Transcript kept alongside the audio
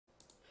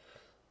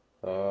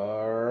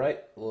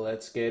Alright,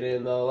 let's get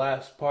in the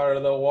last part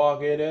of the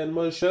Walking and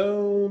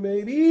Michonne,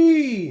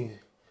 baby!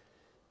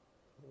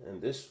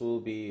 And this will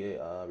be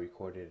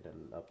recorded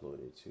and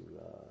uploaded to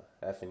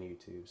F and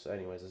YouTube. So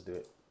anyways, let's do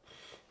it.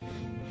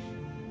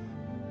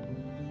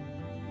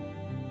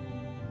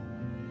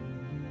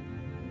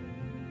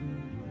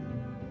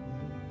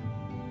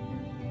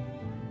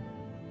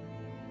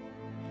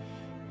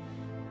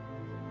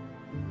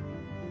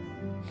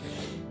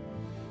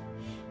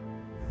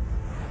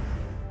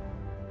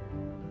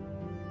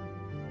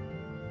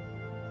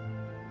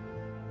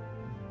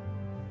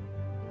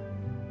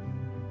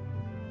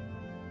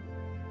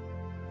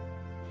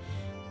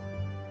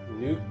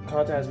 New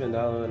content has been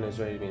downloaded and is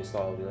ready to be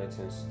installed. We'd like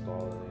to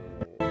install it.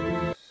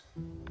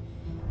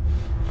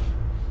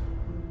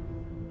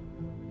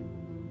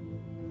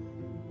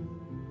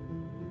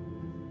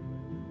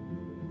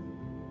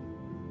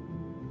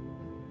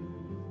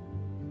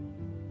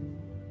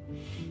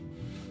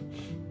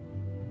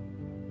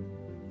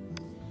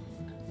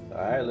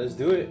 Alright, let's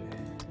do it.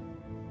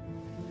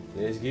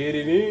 Let's get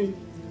it in.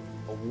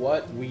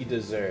 What we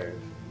deserve.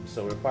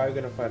 So we're probably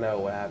gonna find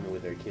out what happened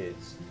with their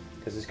kids.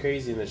 Because it's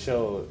crazy in the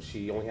show,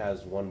 she only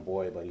has one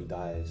boy, but he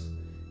dies.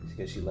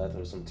 Because she left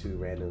with some two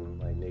random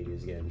like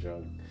niggas getting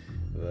drunk.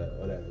 But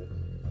whatever.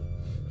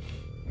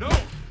 No!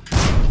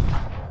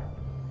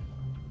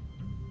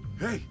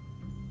 Hey!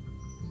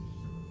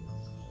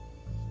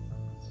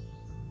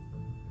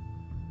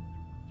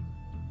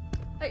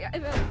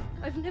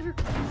 I've never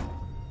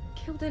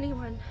killed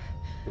anyone.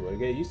 You wanna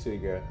get used to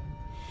it, girl.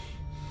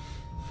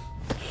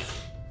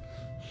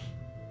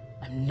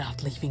 I'm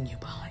not leaving you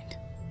behind.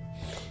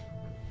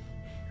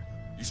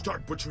 You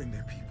start butchering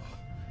their people,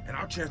 and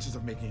our chances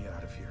of making it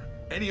out of here,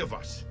 any of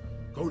us,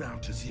 go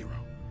down to zero.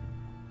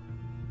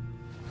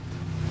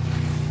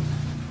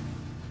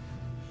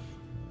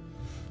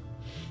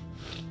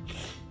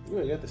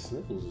 Ooh, I got the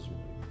sniffles this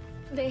morning.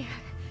 They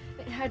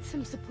had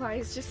some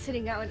supplies just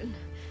sitting out, and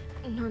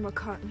Norma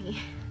caught me.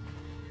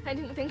 I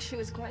didn't think she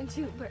was going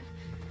to, but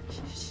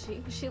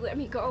she let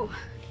me go.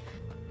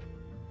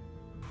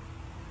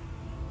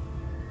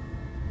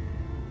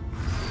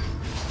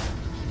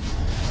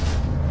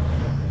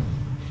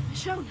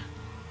 Michonne,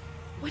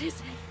 what is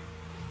it?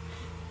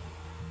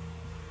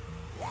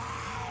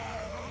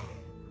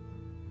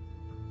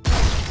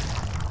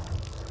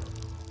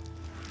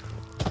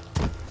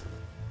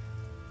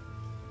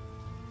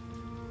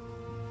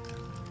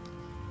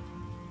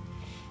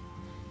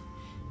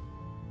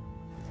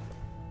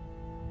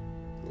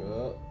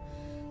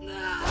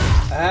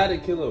 I had to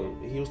kill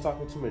him. He was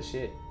talking too much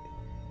shit.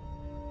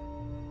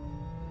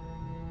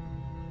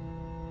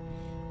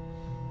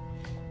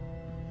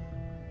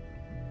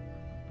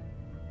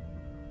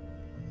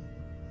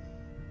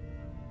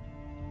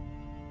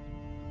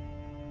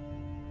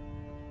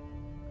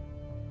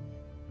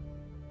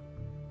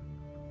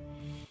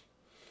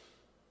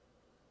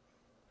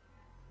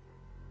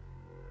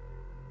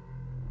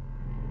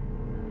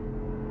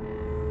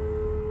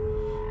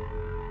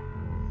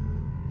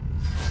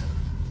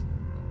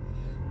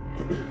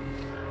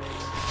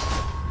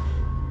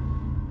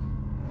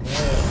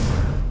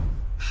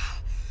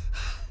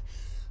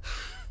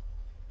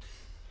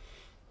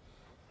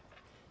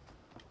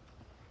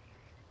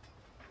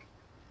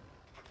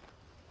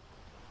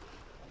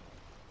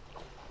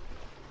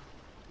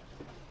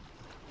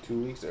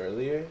 Weeks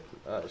earlier?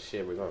 Oh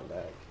shit, we're going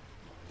back.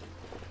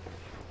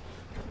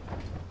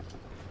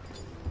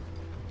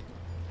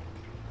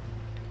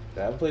 I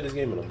haven't played this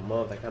game in a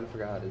month. I kind of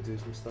forgot how to do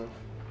some stuff.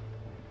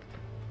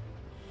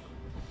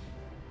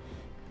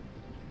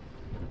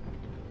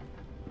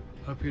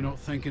 Hope you're not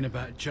thinking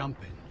about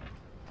jumping.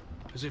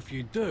 Because if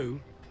you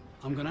do,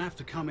 I'm gonna have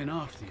to come in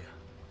after you.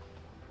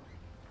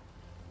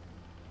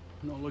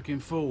 Not looking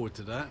forward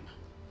to that.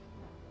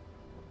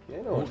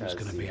 Yeah, no one Water's tries to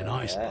gonna see be an that.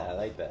 ice Yeah, bomb. I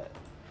like that.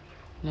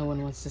 No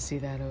one wants to see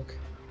that, Oak.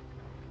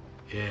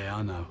 Yeah,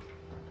 I know.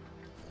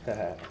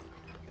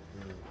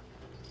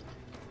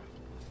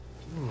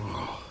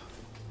 Oh,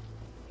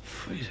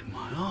 freezing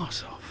my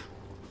ass off.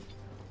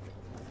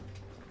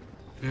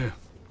 Yeah.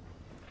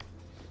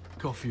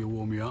 Coffee will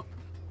warm you up.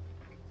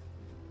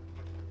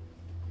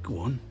 Go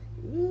on.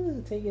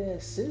 Ooh, take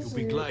that scissor. You'll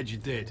be glad you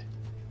did.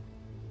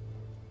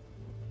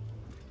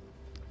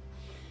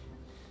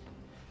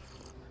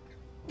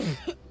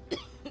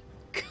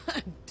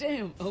 God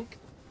damn, Oak.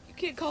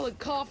 You can't call it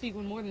coffee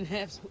when more than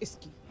half's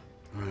whiskey.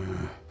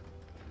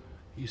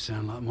 You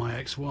sound like my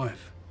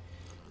ex-wife.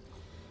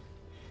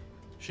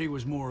 She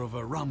was more of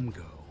a rum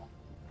girl.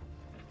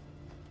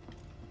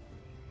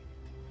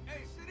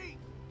 Hey, City,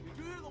 did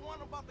you hear the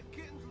one about the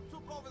kittens who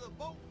took over the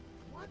boat?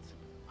 What?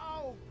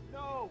 Oh,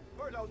 no,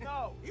 Birdo,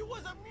 no. He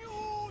was a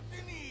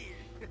mutiny.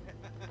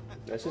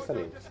 That's just not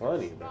even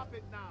funny, bro. Stop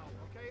it now,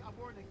 okay? I'm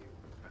warning you.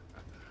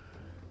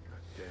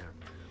 God damn.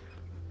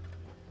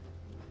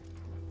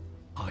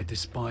 I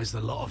despised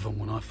the lot of them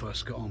when I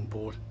first got on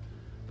board,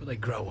 but they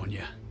grow on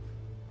you.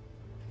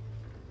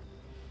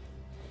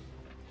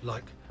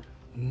 Like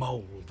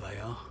mold, they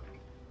are.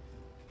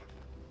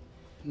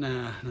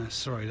 Nah,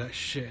 sorry, that's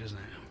shit, isn't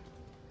it?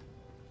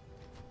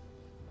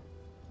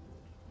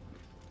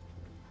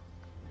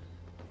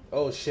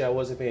 Oh shit, I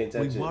wasn't paying We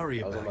attention.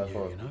 worry I was on about my you,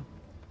 phone. you know?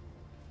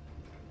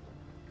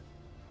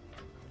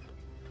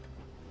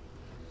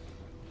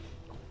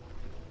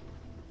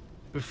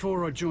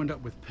 Before I joined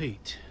up with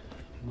Pete,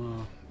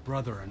 my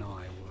brother and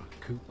I were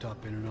cooped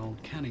up in an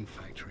old canning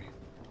factory.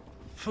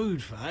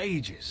 Food for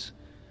ages.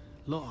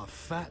 Lot of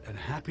fat and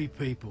happy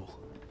people.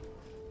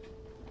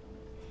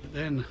 But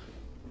then,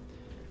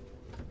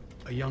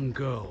 a young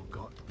girl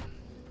got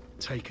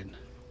taken.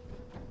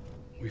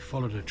 We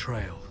followed a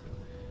trail.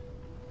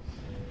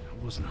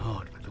 It wasn't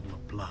hard with all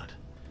the blood.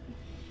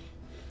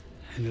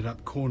 Ended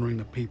up cornering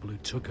the people who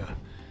took her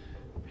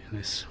in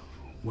this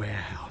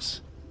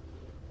warehouse.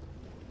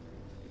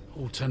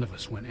 All 10 of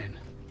us went in.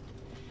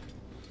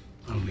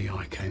 Only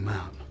I came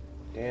out.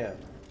 Damn.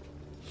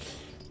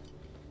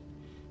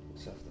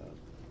 Stuffed up.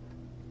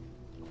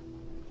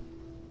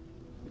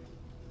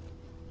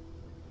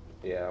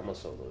 Yeah, I'm a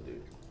solo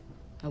dude.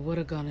 I would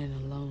have gone in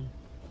alone.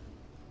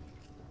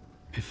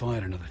 If I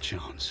had another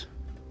chance,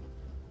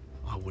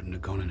 I wouldn't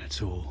have gone in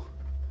at all.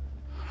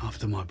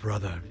 After my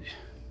brother...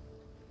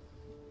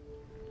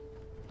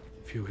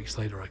 A few weeks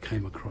later, I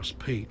came across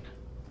Pete,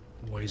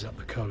 ways up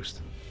the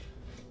coast.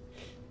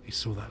 He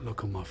saw that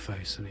look on my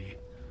face and he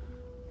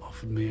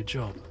offered me a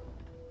job.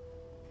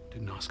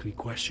 Didn't ask any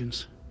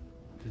questions,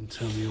 didn't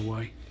turn me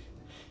away,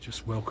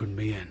 just welcomed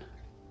me in.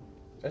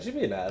 I should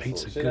be an asshole.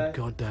 Pete's a should good I?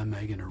 goddamn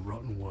egg in a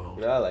rotten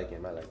world. No, I like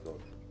him. I like him.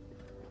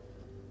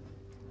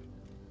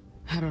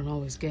 I don't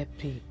always get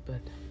Pete, but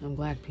I'm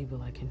glad people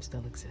like him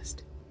still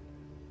exist.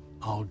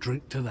 I'll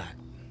drink to that.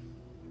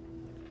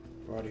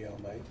 Radio,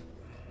 mate.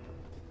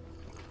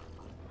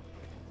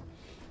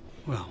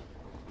 Well,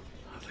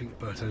 I think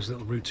Berto's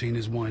little routine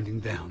is winding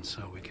down,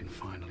 so we can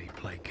finally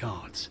play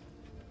cards.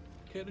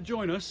 Care to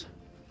join us?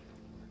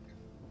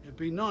 It'd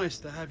be nice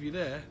to have you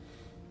there.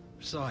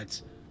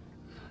 Besides,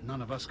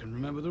 none of us can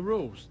remember the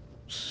rules,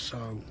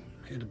 so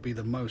it'd be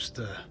the most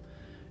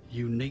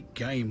unique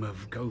game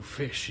of Go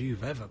Fish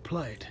you've ever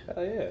played.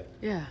 Hell yeah.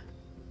 Yeah.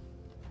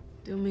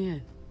 Do me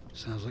in.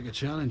 Sounds like a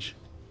challenge.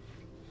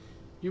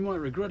 You might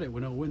regret it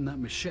when I win that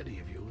machete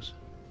of yours.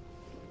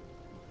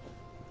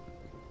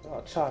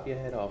 I'll chop your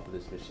head off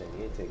with this machete.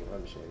 You ain't taking my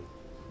machete.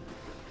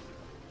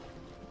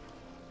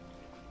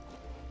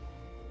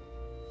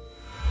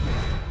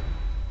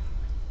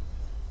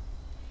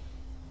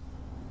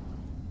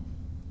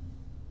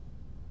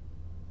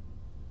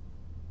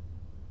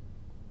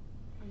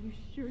 Are you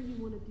sure you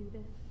want to do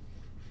this?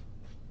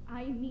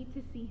 I need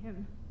to see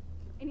him.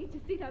 I need to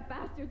see that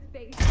bastard's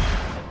face.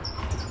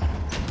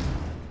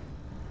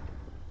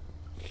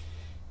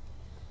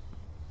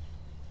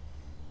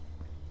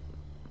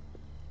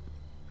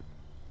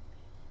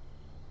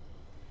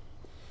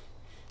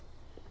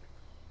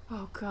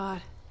 Oh,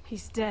 God.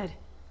 He's dead.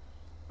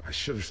 I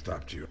should have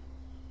stopped you.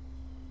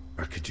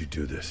 How could you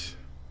do this?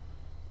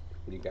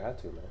 You got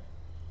to, man.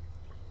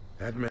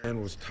 That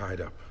man was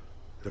tied up,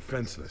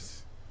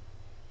 defenseless.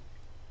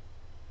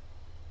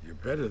 You're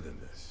better than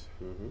this.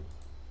 Mm-hmm.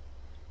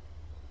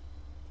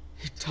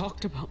 He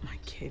talked about my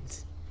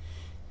kids.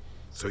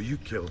 So you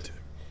killed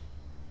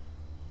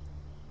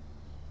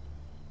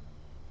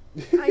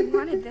him. I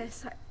wanted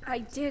this. I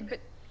did, but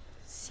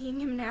seeing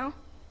him now...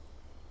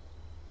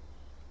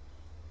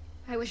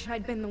 I wish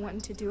I'd been the one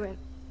to do it.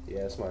 Yeah,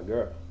 it's my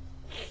girl.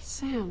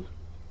 Sam.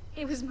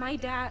 It was my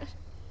dad.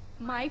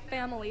 My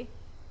family.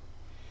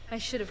 I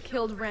should have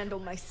killed Randall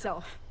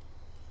myself.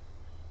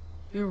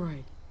 You're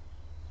right.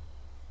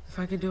 If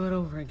I could do it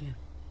over again,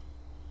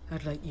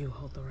 I'd let you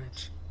hold the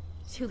wrench.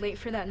 Too late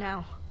for that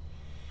now.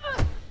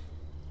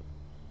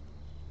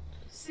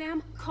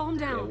 Sam, calm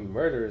Yeah, down. we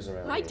murderers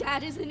around My here.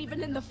 dad isn't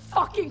even in the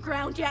fucking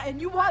ground yet, and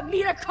you want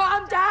me to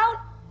calm down?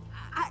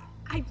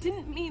 I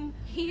didn't mean...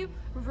 He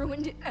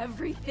ruined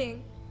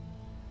everything.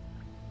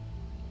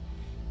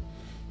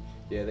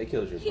 Yeah, they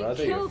killed your He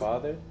brother, your killed-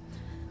 father.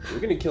 We're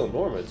gonna kill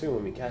Norma too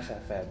when we catch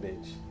that fat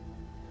bitch.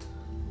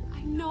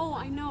 I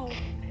know.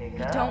 You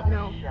don't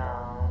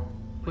know.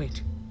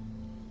 Wait.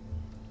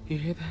 You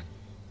hear that?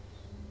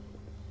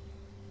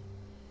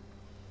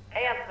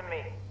 Answer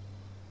me.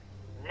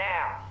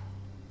 Now.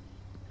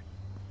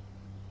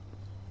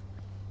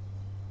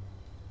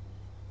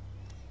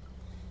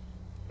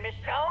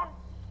 Michonne?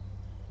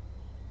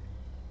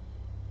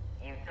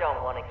 You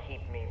don't want to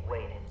keep me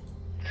waiting.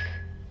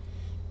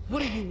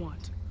 What do you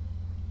want?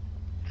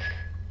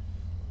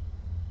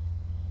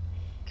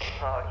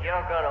 Oh,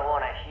 you're gonna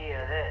want to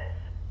hear this.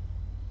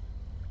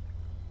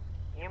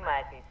 You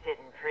might be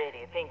sitting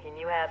pretty thinking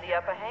you have the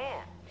upper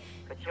hand,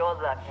 but your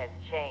luck has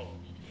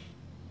changed.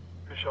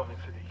 Michonne and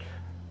Sadiq.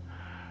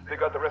 They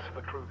got the rest of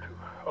the crew too.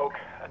 Oak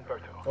and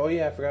Berto. Oh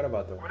yeah, I forgot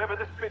about them. Whenever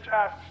this bitch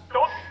asks,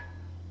 don't...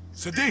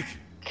 Sadiq!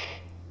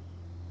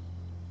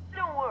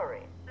 Don't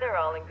worry, they're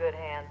all in good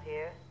hands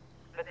here.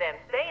 But them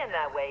staying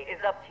that way is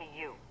up to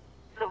you.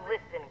 So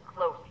listen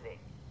closely.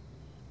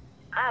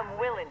 I'm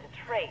willing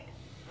to trade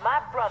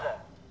my brother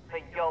for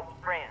your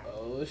friend.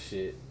 Oh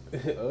shit.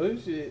 Oh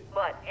shit.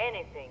 But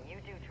anything you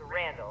do to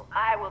Randall,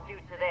 I will do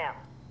to them.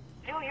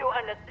 Do you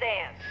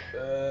understand?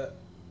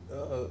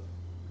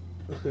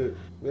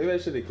 Maybe I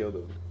should have killed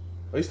him.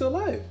 Oh, he's still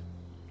alive.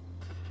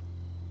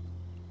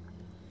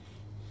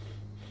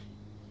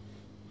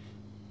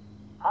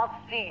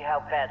 I'll see how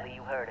badly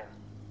you hurt him.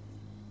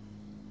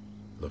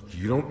 Look,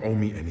 you don't owe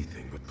me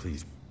anything, but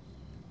please,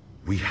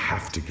 we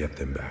have to get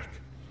them back.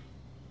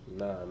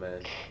 Nah,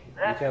 man.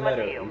 That's You my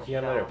can't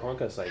deal, let her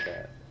punk us like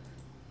that.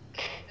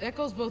 That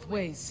goes both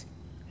ways.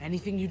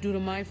 Anything you do to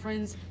my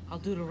friends, I'll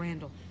do to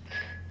Randall.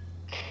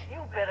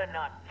 You better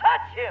not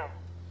touch him!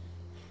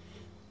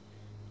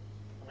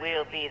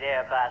 We'll be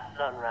there by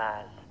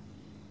sunrise.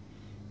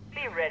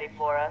 Be ready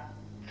for us.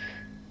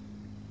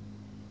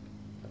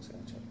 I was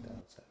gonna check the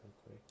outside real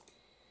quick.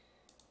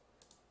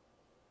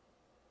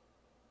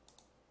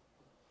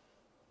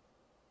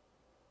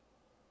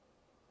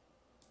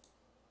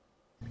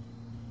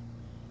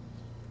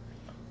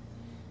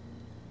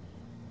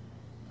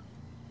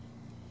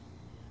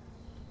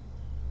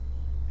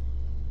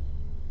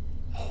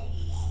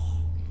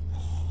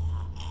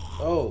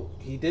 Oh,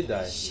 he did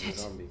die. He's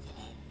a zombie.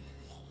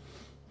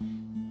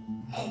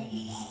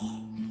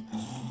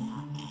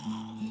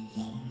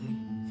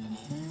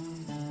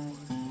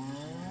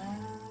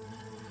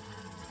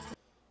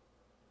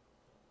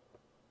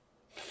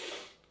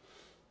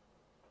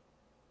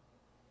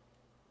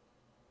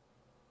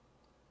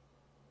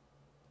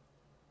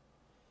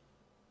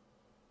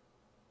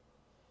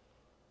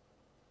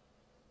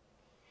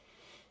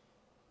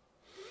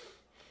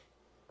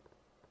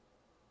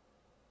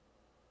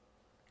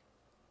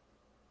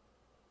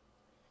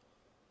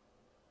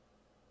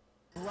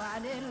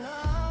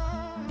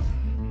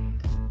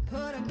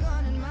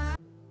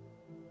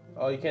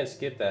 Oh, you can't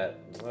skip that.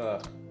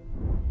 I'm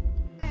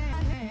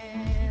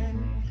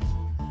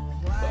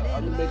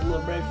gonna make a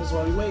little breakfast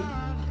while we wait.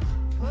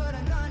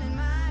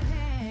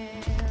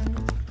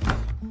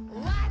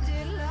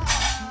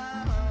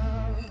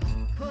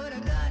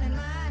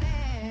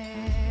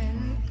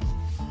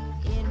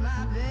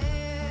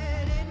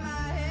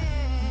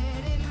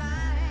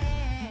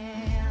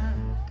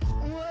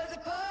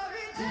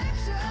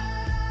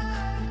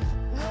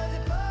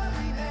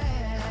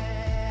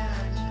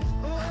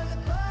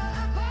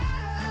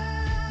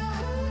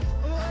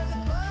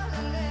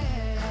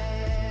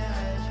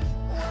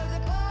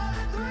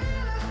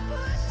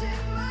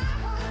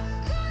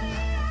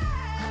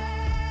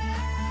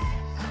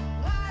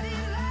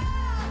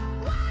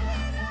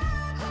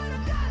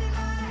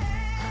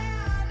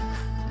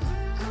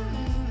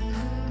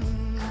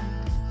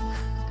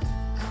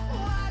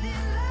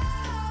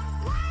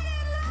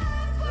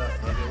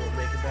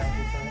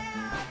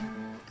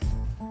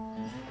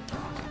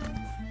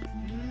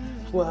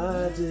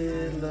 Why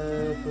did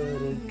love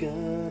put a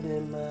gun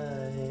in my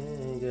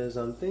hand? 'Cause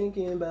I'm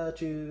thinking about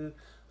you.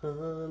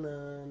 Oh,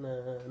 na,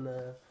 na,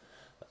 na.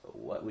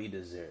 What we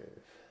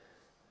deserve.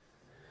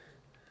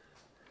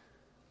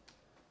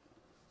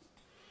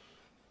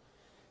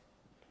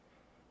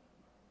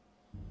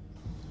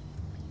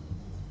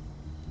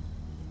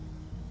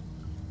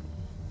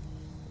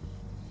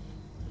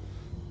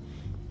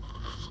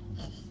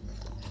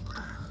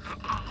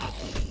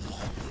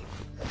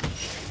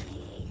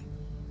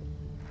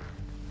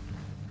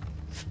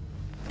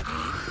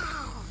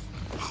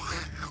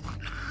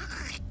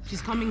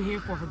 She's coming here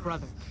for her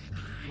brother.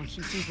 When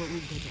she sees what we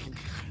did to him.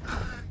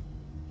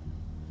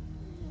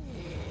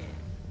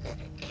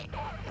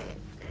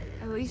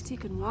 At least he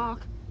can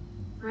walk,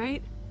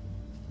 right?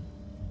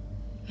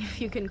 If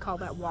you can call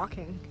that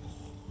walking.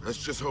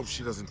 Let's just hope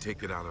she doesn't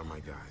take it out on my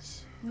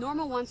guys.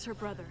 Norma wants her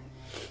brother.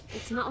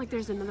 It's not like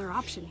there's another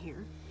option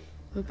here.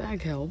 The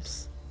bag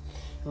helps.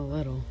 A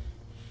little.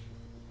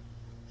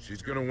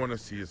 She's gonna want to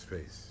see his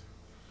face.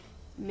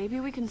 Maybe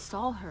we can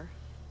stall her.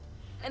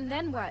 And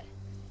then what?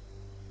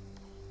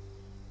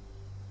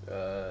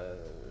 I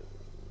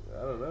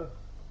don't know.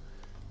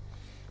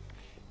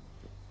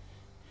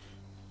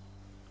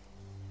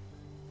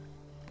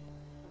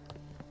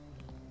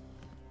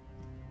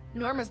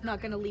 Norma's not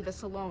gonna leave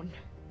us alone.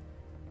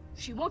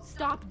 She won't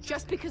stop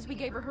just because we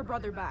gave her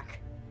brother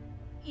back.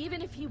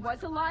 Even if he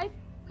was alive,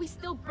 we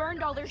still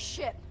burned all their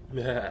shit.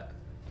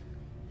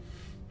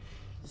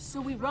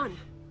 So we run.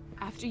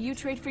 After you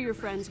trade for your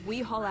friends, we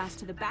haul ass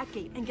to the back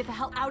gate and get the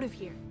hell out of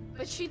here.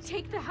 But she'd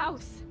take the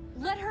house.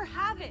 Let her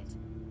have it!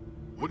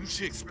 Wouldn't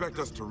she expect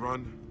us to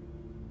run?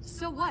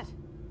 So what?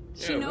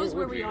 She Yeah, knows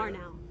where would we you? are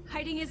now.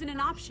 Hiding isn't an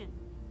option.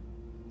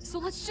 So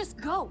let's just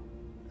go.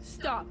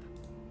 Stop.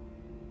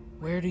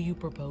 Where do you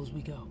propose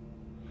we go?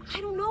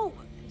 I don't know.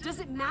 Does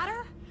it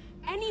matter?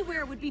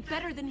 Anywhere would be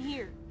better than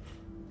here.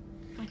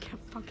 I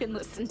can't fucking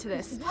listen to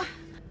this. What?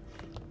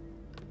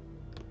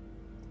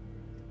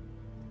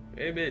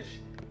 Hey, bitch.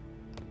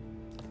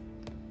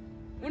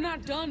 We're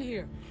not done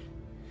here.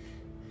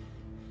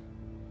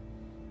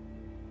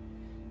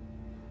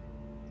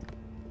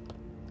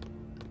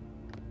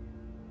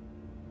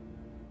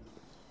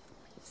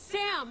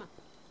 Sam!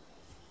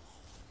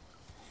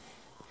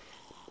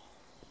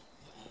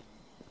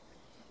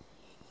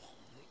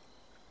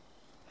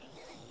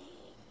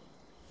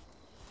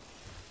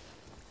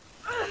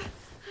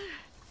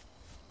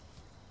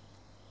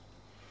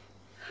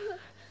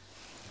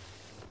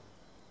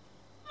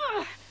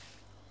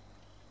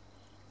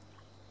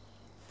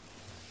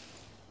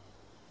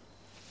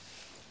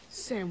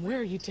 Sam, where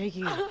are you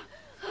taking her?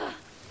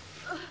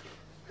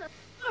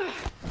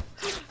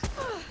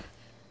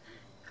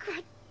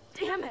 God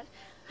damn it.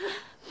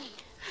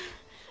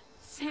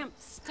 Sam,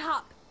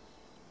 stop.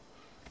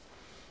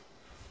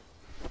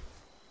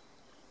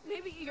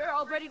 Maybe you're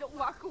all ready to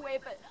walk away,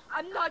 but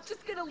I'm not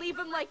just gonna leave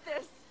him like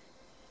this.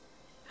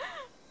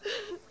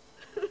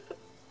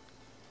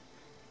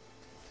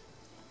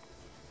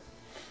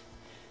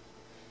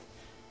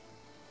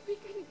 We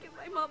couldn't give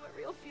my mom a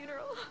real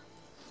funeral.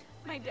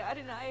 My dad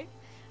and I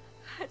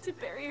had to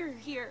bury her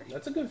here.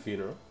 That's a good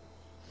funeral.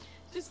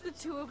 Just the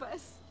two of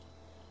us.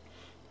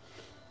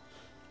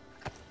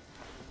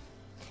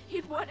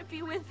 He'd want to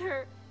be with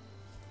her.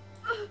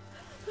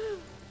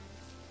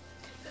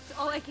 That's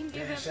all I can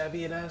give him. Should I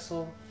be an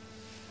asshole?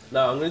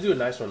 No, I'm gonna do a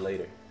nice one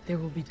later. There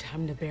will be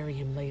time to bury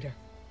him later.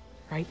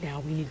 Right now,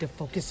 we need to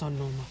focus on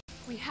Norma.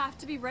 We have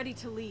to be ready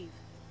to leave.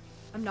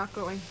 I'm not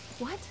going.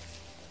 What?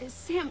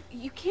 Sam,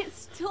 you can't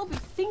still be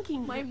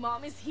thinking. My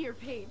mom is here,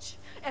 Paige.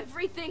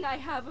 Everything I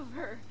have of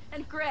her.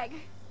 And Greg.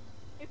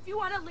 If you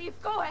want to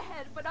leave, go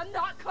ahead, but I'm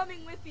not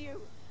coming with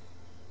you.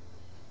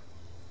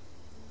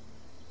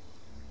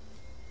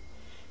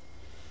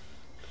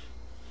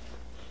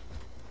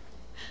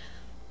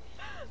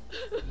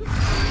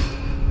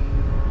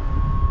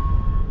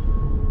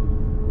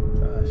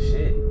 Oh,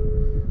 shit.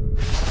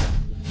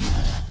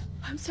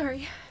 I'm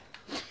sorry.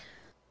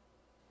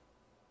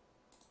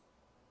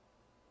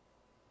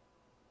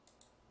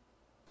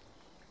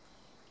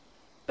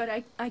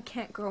 But I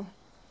can't go.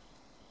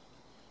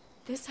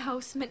 This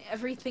house meant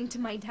everything to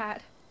my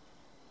dad.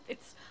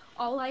 It's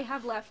all I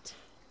have left.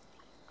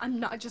 I'm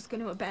not just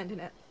going to abandon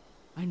it.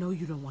 I know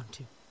you don't want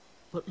to,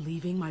 but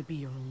leaving might be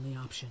your only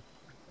option.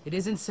 It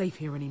isn't safe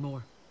here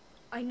anymore.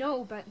 I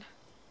know, but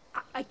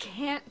I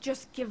can't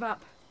just give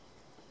up.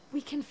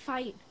 We can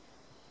fight.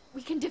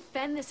 We can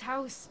defend this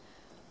house.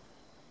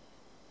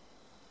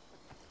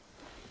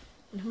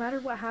 No matter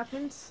what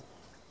happens,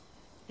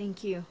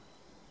 thank you.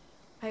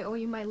 I owe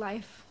you my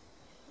life.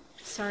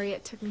 Sorry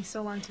it took me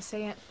so long to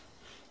say it.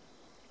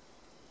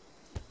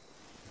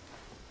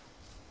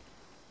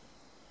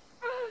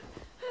 Oh,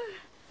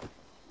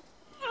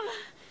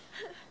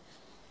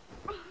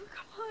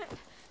 come on.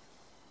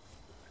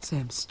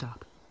 Sam,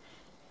 stop.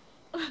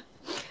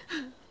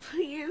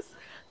 Please.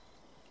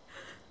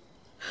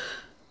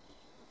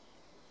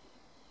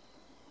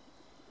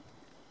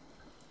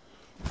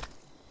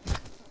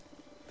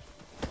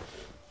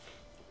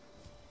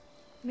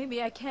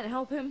 Maybe I can't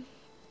help him,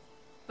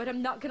 but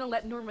I'm not gonna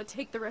let Norma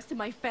take the rest of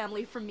my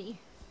family from me.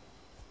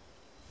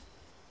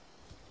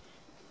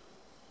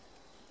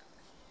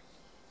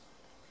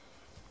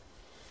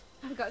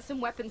 I've got some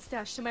weapons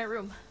stashed in my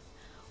room.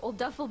 Old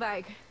duffel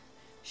bag.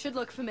 Should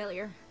look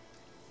familiar.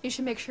 You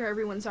should make sure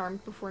everyone's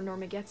armed before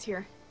Norma gets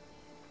here.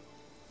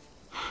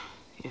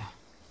 Yeah.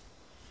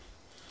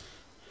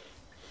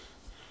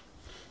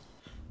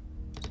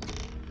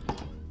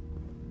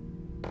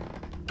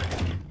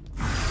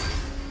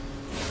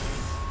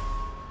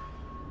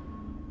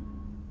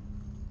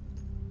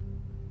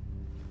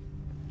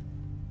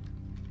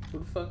 Who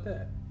the fuck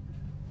that?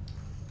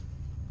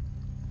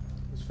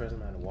 This is the first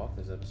time I had to walk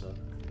this episode.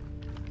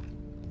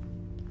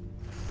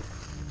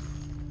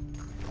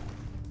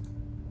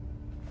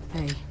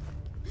 Hey.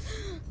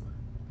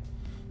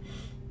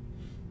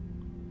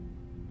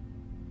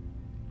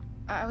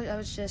 I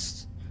was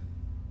just...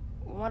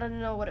 wanted to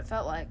know what it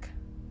felt like.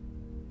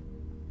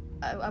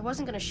 I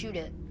wasn't gonna shoot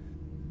it.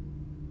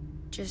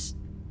 Just...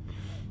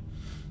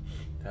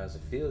 How's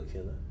it feel,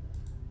 killer?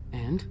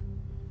 And?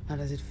 How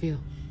does it feel?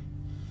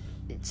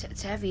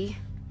 It's heavy.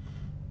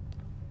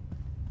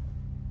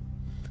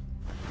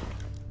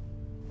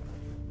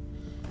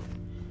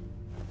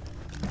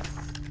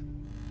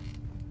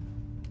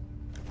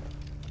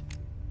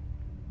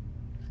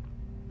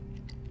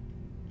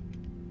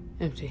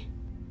 Empty.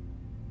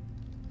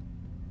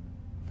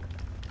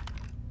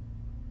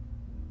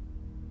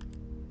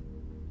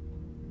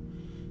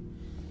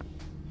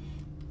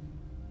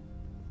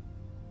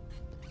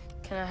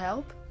 Can I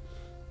help?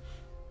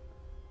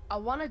 I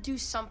want to do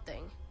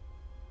something.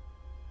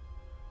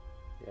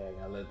 Yeah,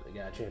 I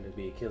gotta train to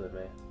be a killer,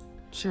 man.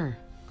 Sure,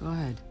 go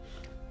ahead.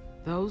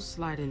 Those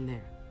slide in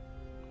there.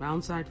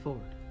 Round side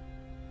forward.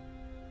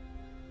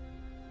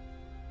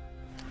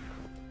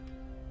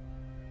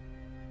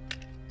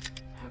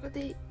 How could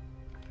they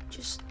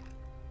just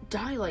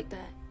die like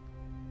that?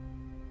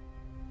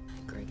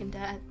 Greg and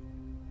Dad.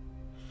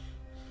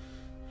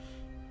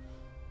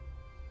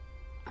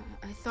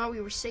 I thought we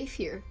were safe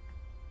here.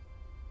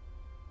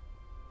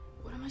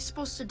 What am I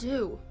supposed to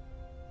do?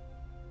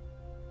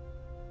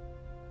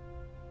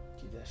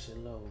 Keep that shit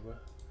low, bro.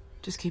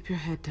 Just keep your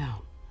head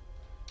down.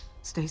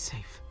 Stay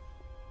safe.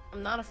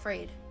 I'm not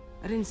afraid.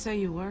 I didn't say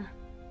you were.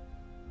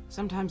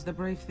 Sometimes the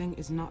brave thing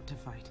is not to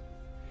fight.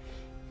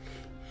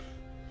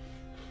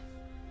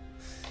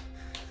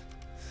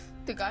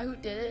 The guy who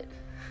did it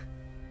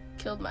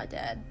killed my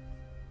dad.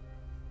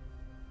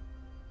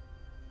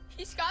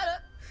 He's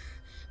gotta...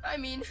 I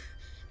mean...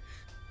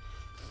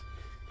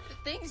 The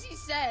things he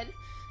said...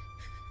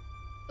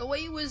 The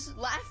way he was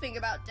laughing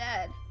about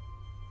Dad.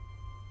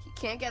 He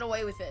can't get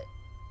away with it.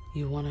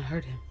 You want to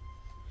hurt him,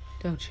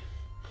 don't you?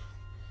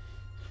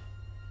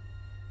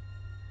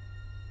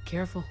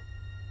 Careful.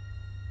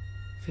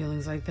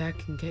 Feelings like that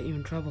can get you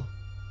in trouble.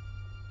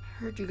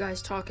 I heard you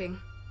guys talking.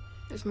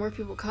 There's more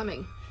people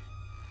coming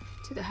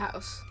to the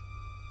house.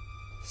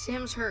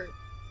 Sam's hurt.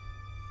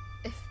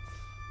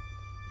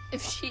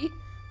 If she...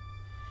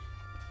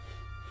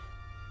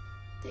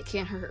 They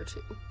can't hurt her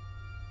too.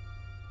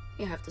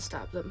 You have to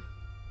stop them.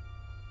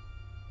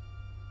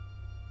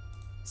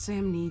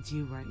 Sam needs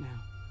you right now.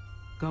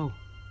 Go.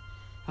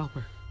 Help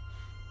her.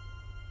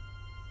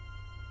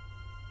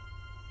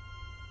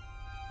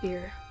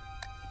 Here.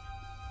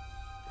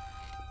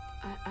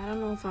 I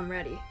don't know if I'm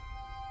ready.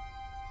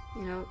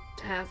 You know,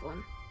 to have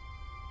one.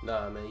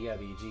 Nah, man, you gotta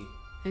be a G.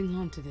 Hang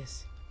on to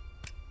this.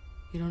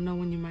 You don't know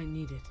when you might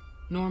need it.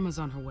 Norma's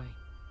on her way.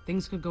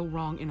 Things could go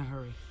wrong in a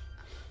hurry.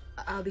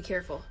 I'll be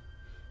careful.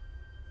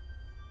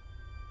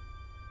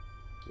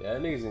 Yeah,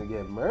 that nigga's gonna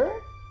get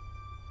murdered?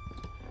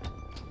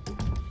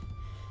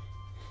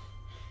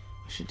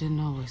 Wish it didn't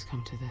always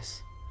come to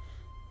this.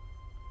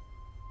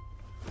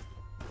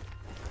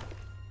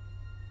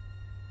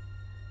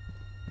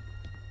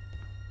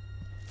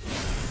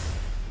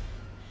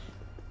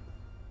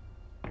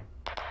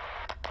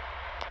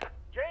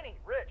 Janie,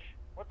 Rich,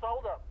 what's the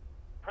holdup?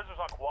 Prisoner's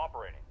not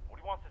cooperating. What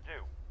do you want to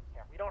do?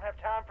 Yeah, we don't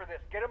have time for this.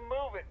 Get him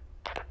moving.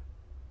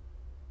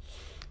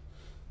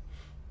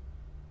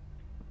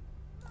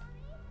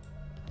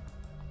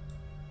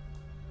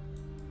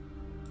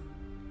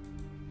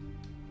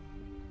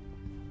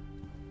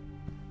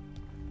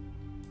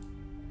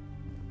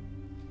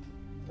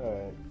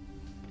 Alright.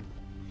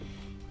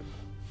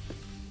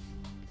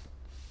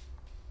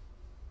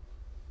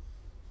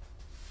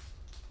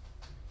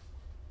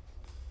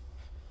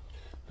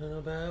 I don't know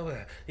about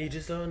where. You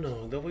just don't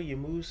know the way you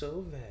move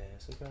so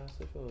fast across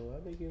the floor.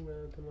 I make you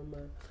run to my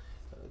mind.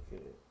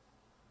 Okay.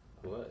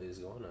 What is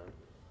going on?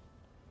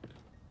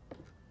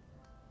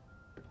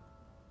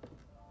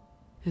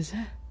 Is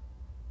that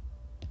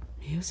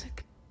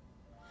music?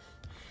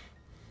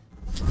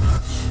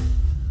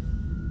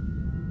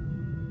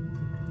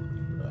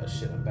 Oh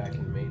shit, I'm back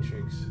in the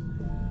Matrix.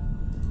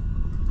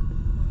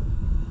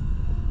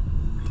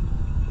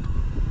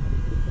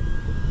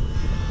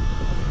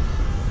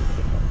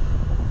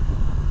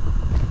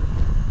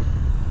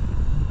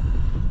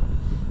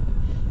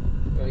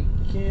 I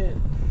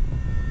can't.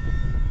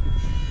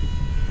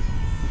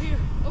 Here,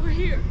 over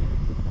here.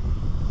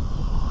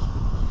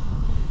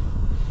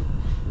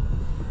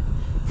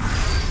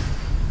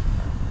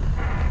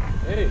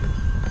 Hey.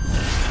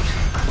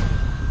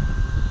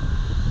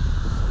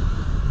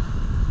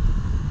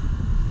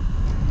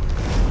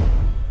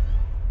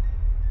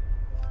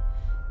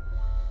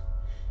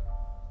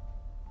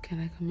 Can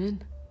I come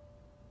in?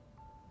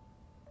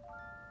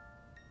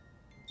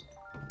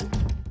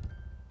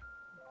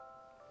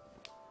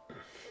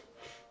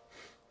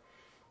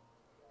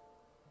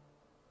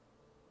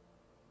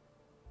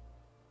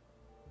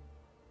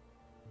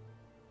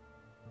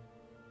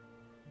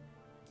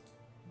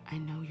 I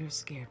know you're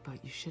scared,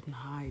 but you shouldn't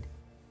hide.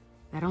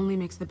 That only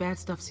makes the bad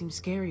stuff seem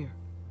scarier.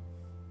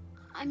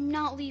 I'm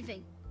not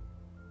leaving.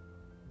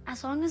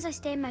 As long as I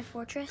stay in my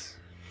fortress,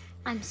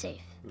 I'm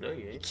safe. No,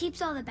 you It ain't.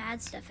 keeps all the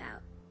bad stuff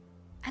out.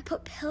 I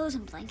put pillows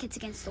and blankets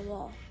against the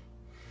wall.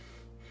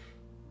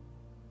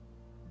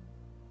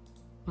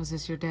 Was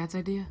this your dad's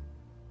idea?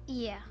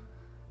 Yeah.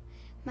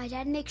 My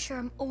dad makes sure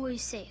I'm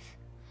always safe,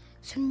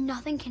 so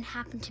nothing can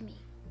happen to me.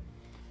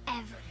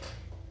 Ever.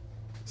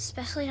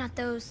 Especially not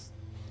those...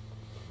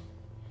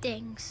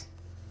 things.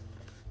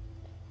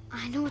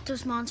 I know what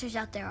those monsters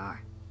out there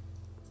are.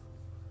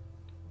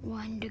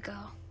 Wendigo.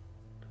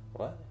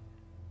 What?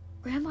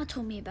 Grandma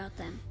told me about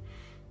them.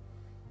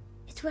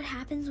 It's what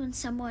happens when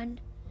someone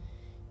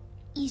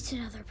eats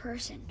another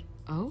person.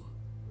 Oh?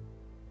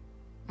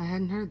 I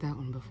hadn't heard that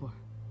one before.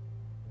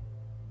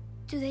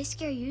 Do they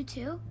scare you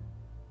too?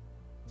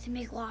 They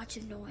make lots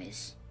of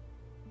noise.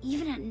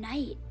 Even at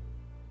night.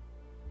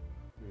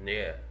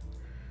 Yeah.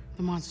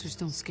 The monsters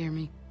don't scare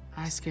me.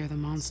 I scare the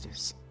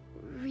monsters.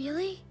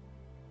 Really?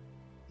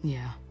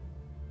 Yeah.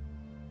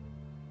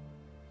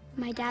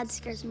 My dad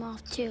scares them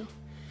off too.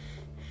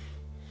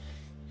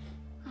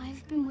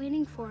 I've been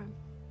waiting for him.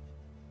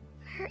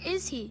 Where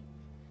is he?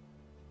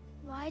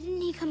 Why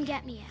didn't he come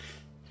get me yet?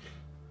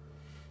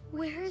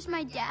 Where is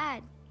my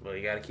dad? Well,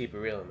 you gotta keep it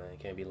real, man.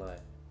 Can't be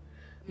lying.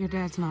 Your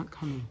dad's not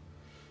coming.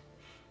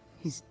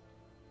 He's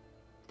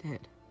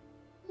dead.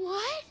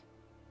 What?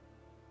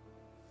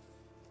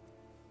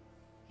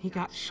 He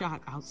got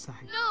shot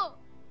outside. No!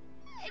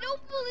 I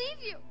don't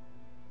believe you!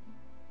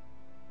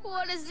 I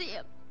want to see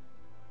him.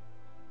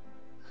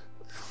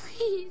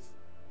 Please.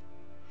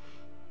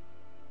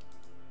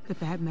 The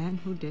bad man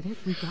who did it,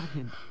 we got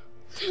him.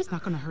 He's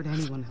not gonna hurt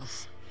anyone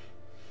else.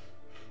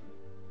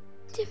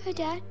 Did my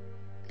dad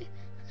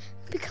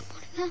become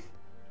one of them?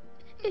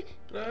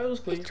 No, it was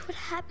clean. It's what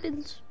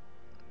happens,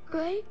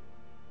 right?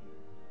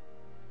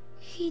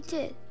 He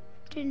did,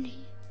 didn't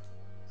he?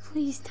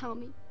 Please tell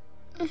me.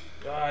 Oh,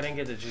 I didn't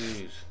get the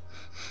juice.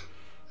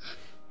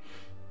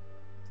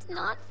 It's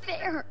not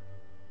fair.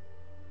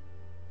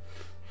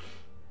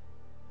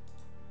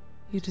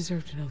 You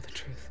deserve to know the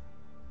truth.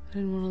 I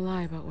didn't want to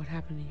lie about what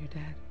happened to your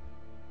dad.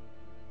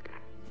 2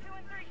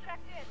 and 3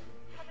 checked in.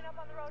 Coming up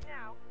on the road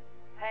now.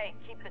 Hey,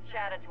 keep the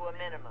chatter to a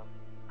minimum.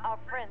 Our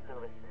friends are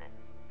listening.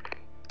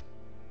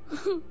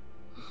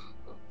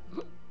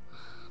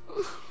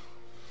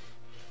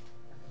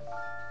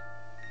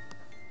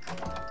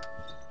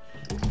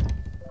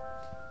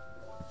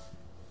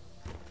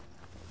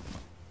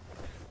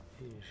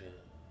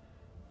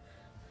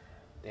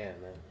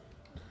 Damn, man.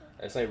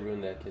 It's like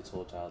ruined that kid's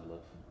whole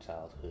childhood.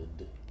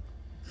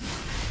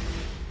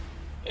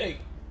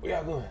 Hey, where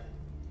y'all going?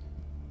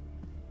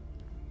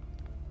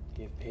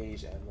 Give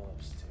Paige ammo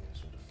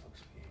upstairs. Where the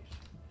fuck's Paige?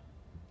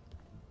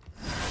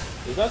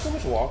 There's not so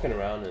much walking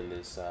around in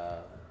this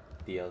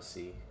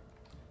DLC,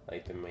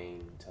 like the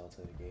main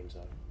Telltale games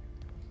are.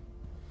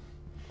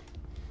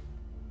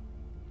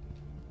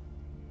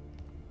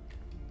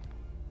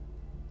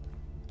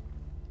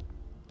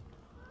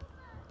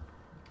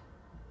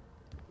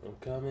 I'm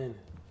coming.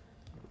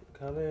 I'm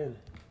coming.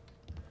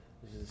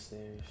 This is the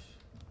stairs.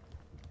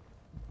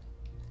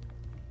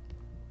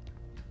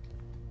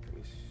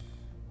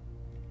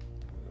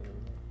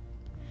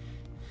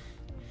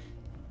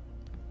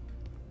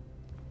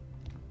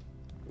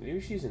 Maybe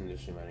she's in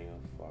this room. I didn't go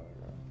far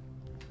enough.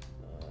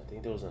 I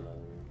think there was another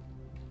room.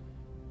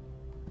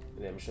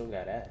 Yeah, Michonne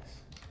got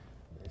ass.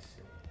 Let's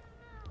see.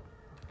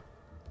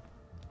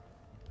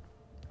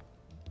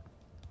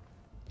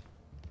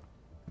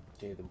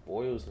 Okay, the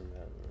boy was in that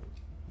room.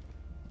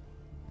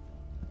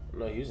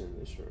 No, he was in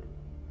this room.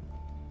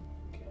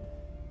 Okay.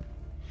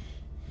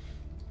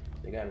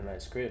 They got a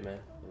nice crib, man.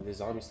 If this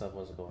zombie stuff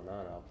wasn't going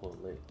on, I'll pull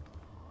it lit.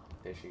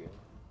 There she goes.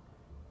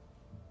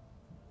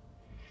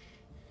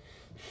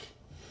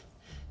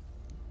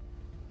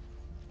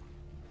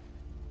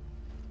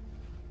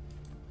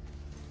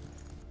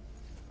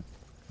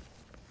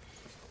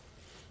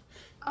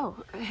 Oh,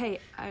 hey,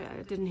 I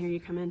didn't hear you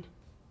come in.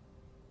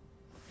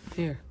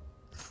 Here.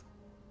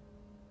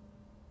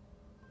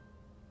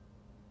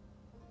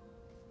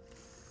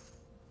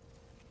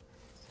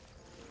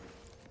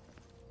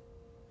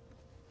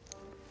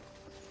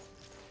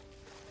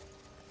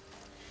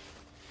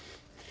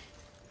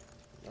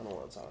 I don't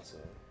want to talk to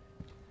her.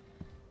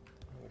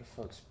 Where the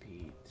fuck's Pete?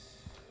 Pete's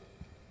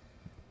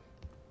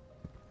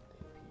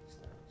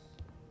nice.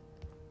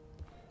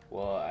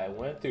 Well, I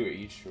went through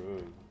each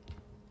room.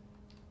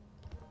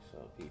 So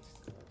Pete's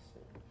downstairs.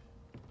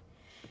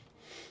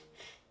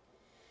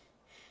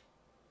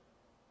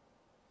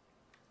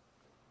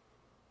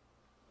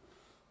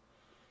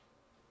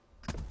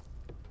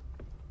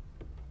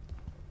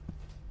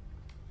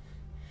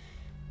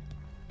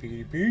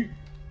 Pete.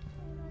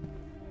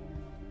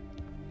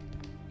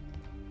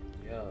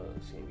 Yo,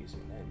 it's gonna be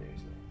some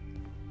nightmares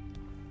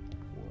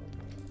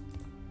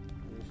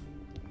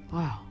now.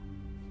 Wow.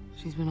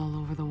 She's been all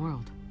over the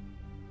world.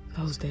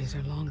 Those days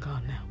are long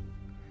gone now.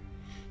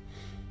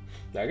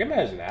 I can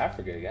imagine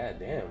Africa.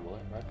 Goddamn, boy,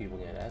 my people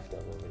getting effed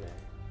up over there.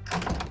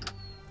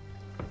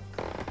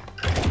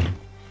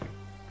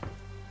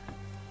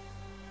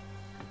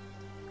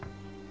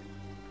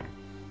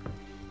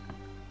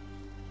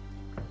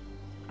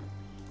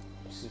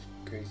 What's this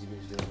crazy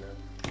bitch doing now?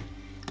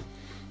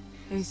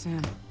 Hey,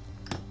 Sam.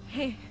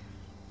 Hey,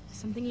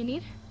 something you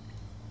need?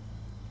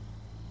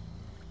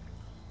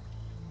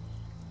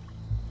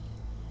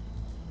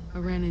 I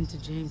ran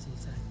into James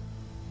inside.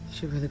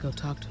 Should really go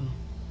talk to him.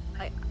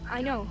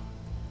 I know.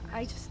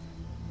 I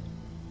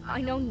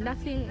know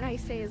nothing I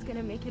say is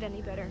gonna make it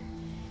any better.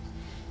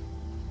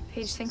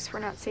 Paige thinks we're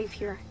not safe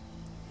here.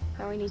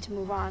 That we need to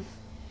move on.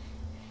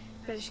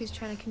 But she's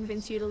trying to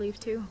convince you to leave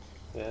too.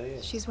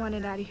 Yeah. She's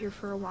wanted out of here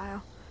for a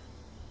while.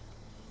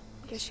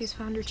 Guess she's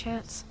found her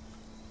chance.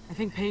 I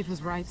think Paige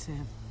was right,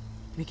 Sam.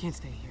 We can't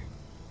stay here.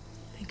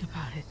 Think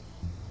about it.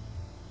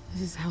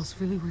 Is this house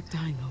really worth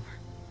dying over?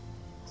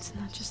 It's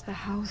not just the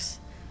house.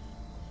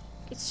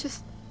 It's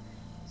just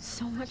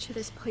so much of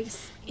this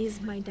place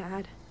is my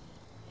dad.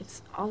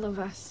 It's all of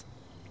us.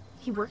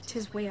 He worked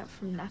his way up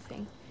from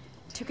nothing.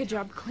 Took a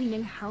job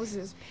cleaning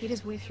houses, paid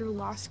his way through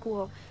law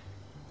school.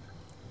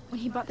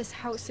 When he bought this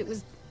house, it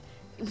was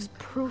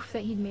proof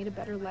that he'd made a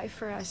better life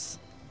for us.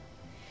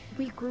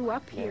 We grew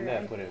up here.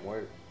 That put in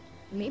work.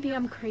 Maybe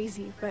I'm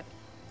crazy, but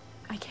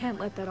I can't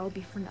let that all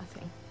be for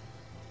nothing.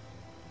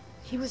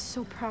 He was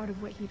so proud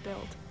of what he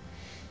built.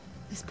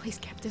 This place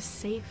kept us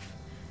safe.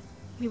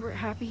 We were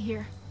happy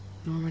here.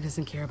 Norma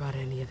doesn't care about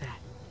any of that.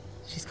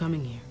 She's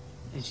coming here,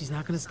 and she's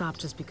not gonna stop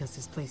just because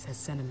this place has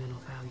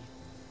sentimental value.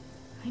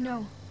 I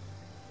know.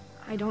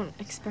 I don't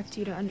expect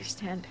you to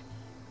understand.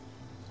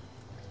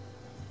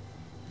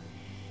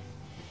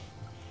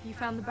 You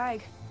found the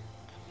bag?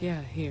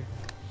 Yeah, here.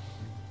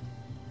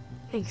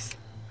 Thanks.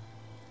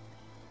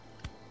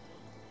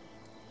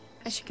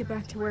 I should get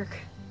back to work.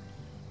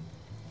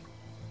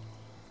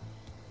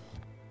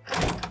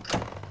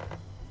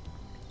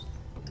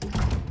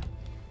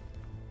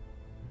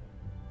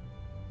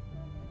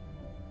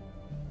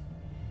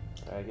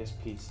 I guess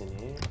Pete's in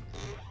here.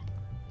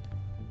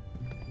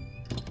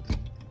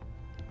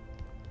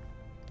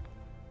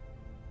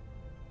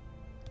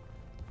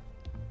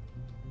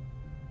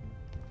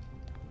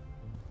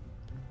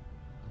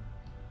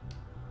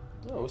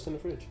 Oh, what's in the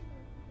fridge?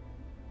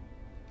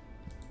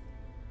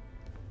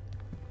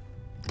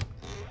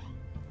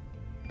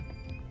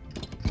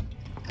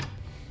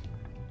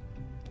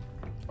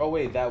 Oh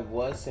wait, that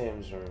was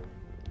Sam's room.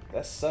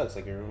 That sucks.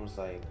 Like your room's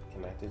like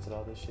connected to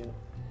all this shit.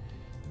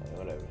 Like,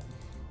 whatever.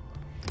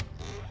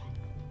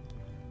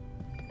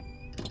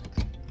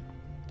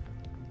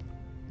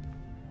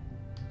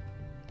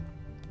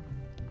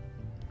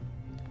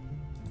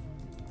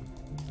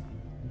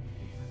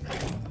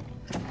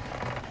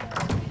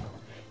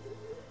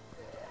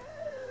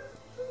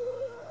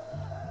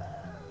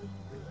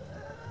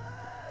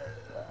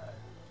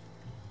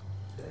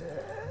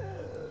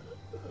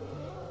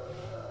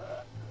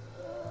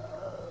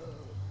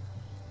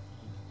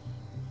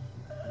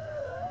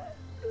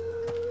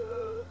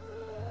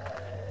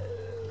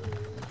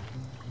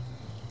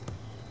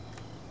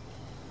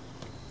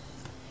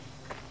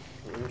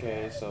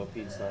 Okay, so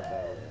Pete's not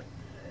that way.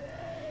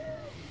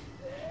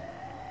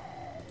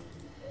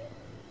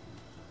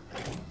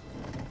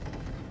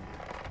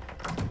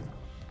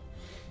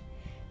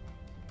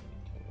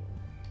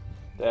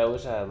 I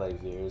wish I had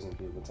like viewers and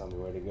people tell me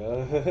where to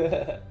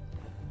go.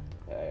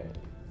 Alright.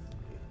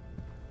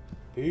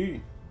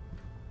 Pete.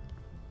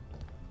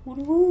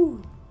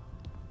 Woo-woo.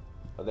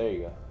 Oh, there you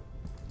go.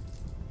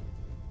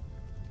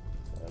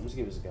 I'm just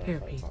give this a guy. Here,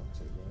 Pete.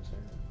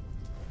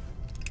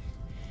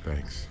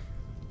 Thanks.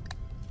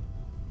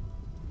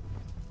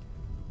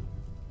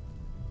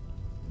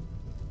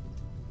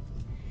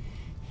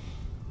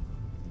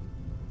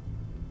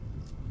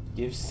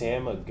 Give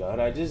Sam a gun?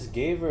 I just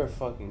gave her a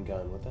fucking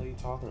gun. What the hell are you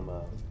talking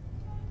about?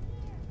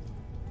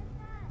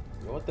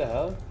 Yo, what the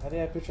hell? How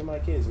did I picture my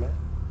kids, man?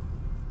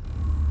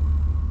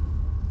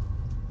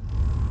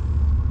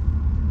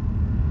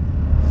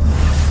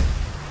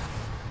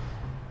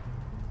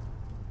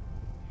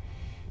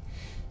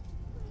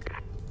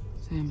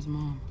 Sam's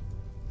mom.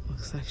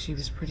 Looks like she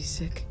was pretty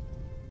sick.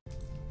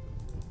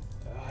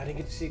 Oh, I didn't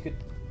get to see a good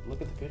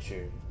look at the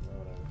picture. Oh,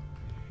 whatever.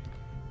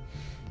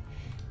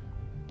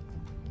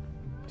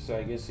 So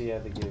I guess you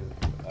have to give.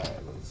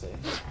 Alright, let's say.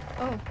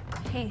 Oh,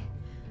 hey.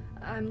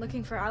 I'm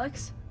looking for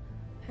Alex.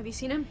 Have you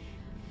seen him?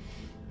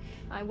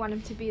 I want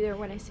him to be there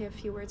when I say a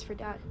few words for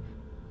Dad.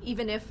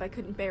 Even if I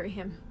couldn't bury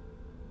him.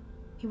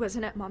 He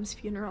wasn't at Mom's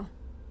funeral.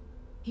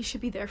 He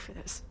should be there for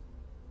this.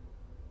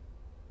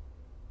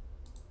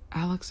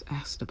 Alex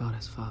asked about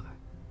his father.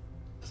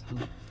 So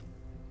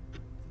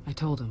I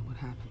told him what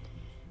happened.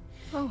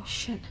 Oh,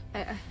 shit.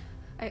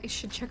 I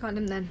should check on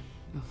him then.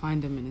 You'll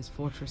find him in his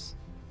fortress.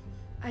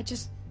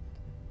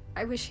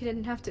 I wish he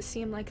didn't have to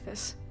see him like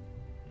this.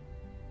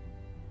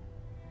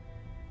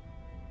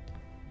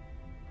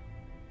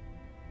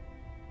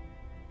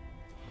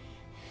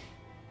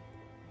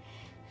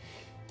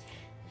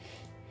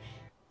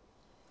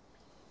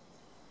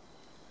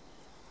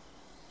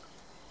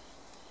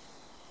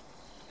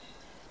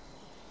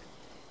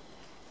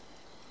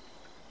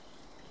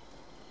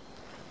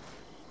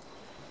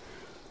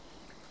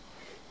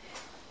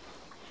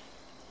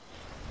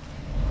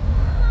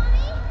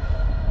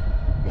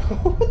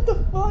 What the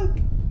fuck?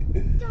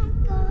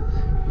 Don't go.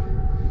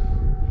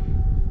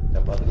 I'm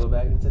about to go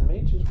back into the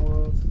Matrix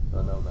world.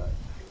 Oh, no, I'm not.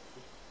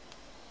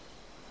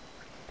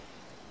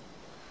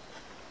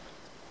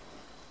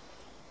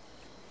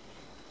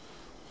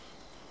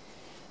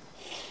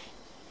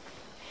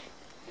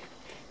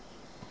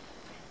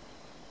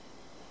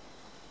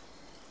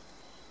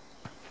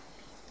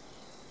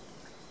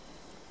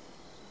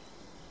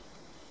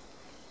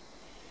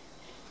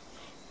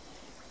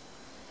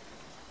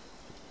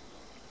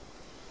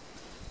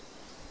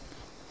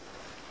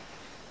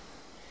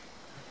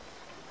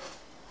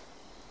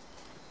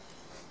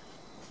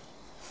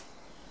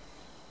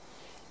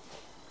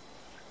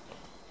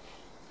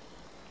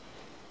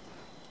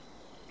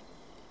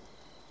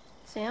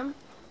 Sam?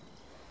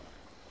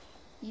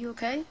 You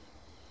okay?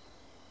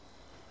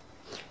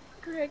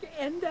 Greg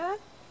and Dad?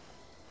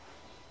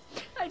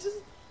 I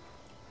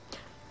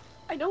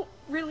don't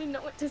really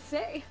know what to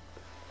say.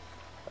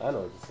 I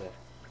know what to say.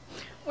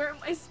 Where am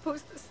I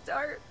supposed to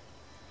start?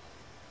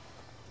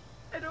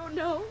 I don't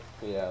know.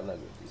 Yeah, I'm not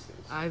good at these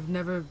things. I've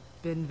never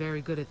been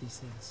very good at these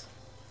things.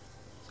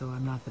 So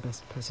I'm not the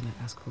best person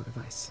to ask for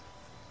advice.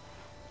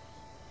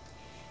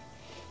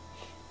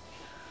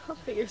 I'll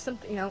figure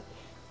something out.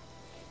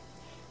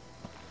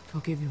 I'll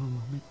give you a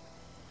moment.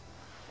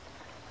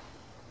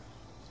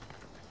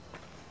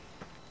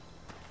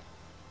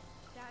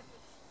 Dad was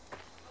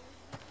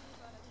always thinking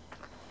about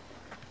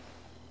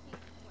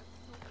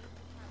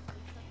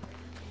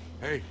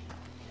Hey,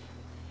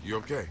 you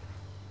okay?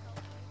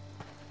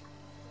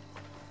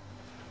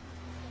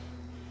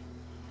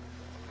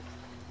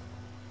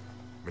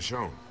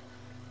 Michonne.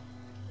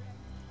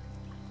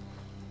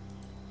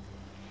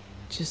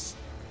 Just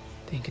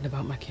thinking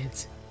about my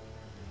kids.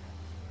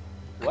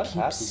 What I keep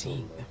happened to seeing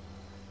him, them.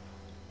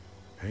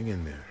 Hang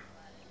in there.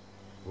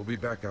 We'll be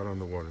back out on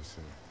the water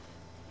soon.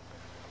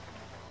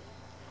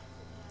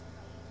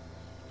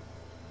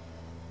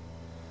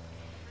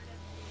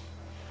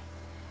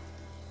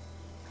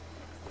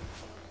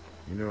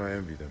 You know, I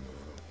envy them a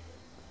little.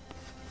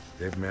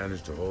 They've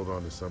managed to hold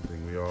on to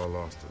something we all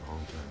lost a long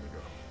time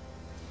ago.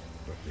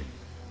 Something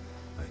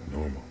like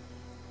normal.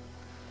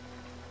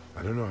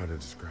 I don't know how to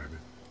describe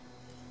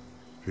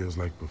it. Feels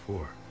like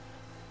before.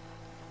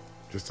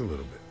 Just a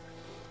little bit.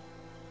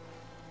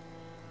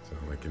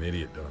 Sound like an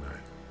idiot, don't I?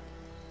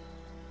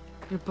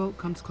 Your boat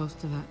comes close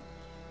to that.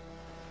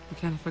 You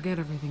can't forget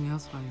everything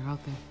else while you're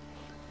out there.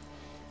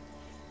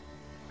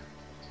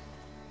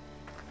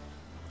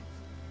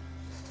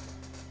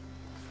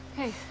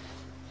 Hey,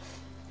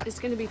 it's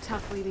gonna be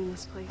tough leaving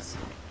this place.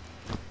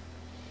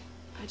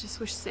 I just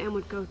wish Sam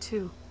would go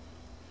too.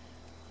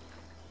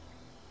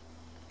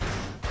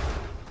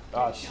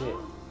 Oh shit.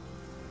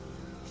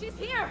 She's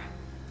here!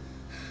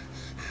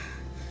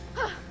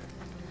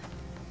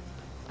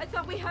 I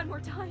thought we had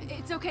more time.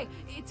 It's okay.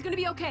 It's gonna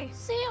be okay.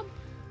 Sam!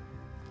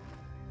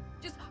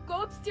 Just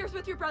go upstairs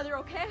with your brother,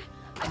 okay?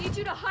 I need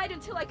you to hide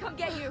until I come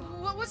get you.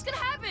 What's gonna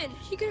happen?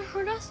 He gonna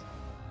hurt us?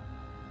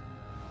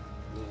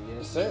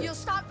 Yes, sir. You'll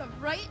stop them,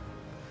 right?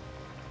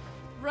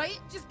 Right?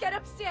 Just get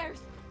upstairs.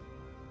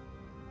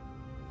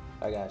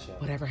 I got you.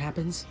 Whatever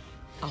happens,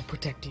 I'll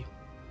protect you.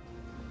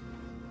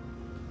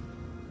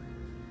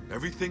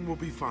 Everything will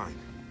be fine.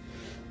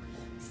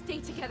 Stay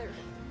together,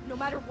 no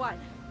matter what.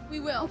 We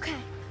will. Okay.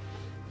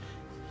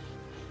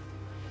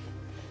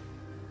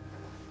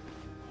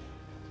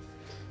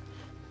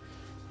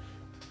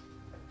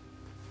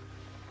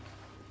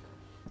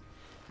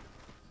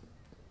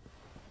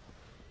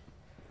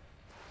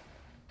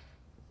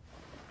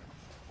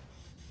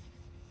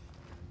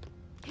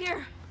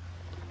 Here.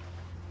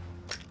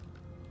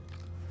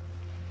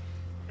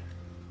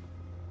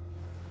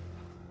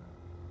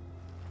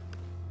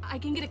 I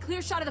can get a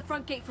clear shot of the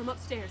front gate from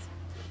upstairs.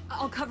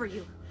 I'll cover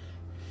you.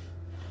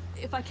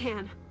 If I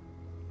can.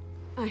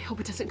 I hope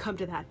it doesn't come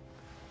to that.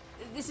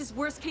 This is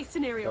worst case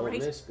scenario, Don't right?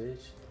 miss,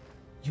 bitch.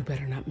 You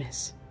better not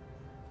miss.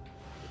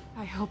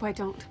 I hope I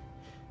don't.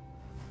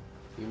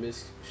 You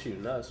missed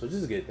shooting us, which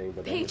is a good thing,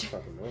 but Paige. that's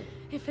fucking normal.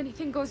 If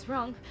anything goes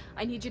wrong,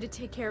 I need you to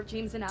take care of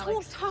James and Alex.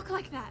 Don't talk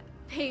like that.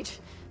 Paige,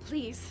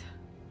 please.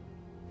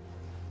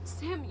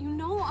 Sam, you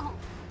know I'll...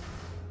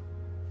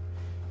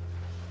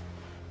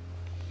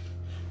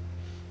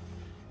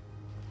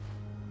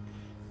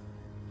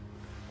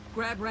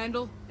 Grab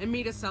Randall and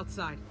meet us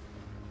outside.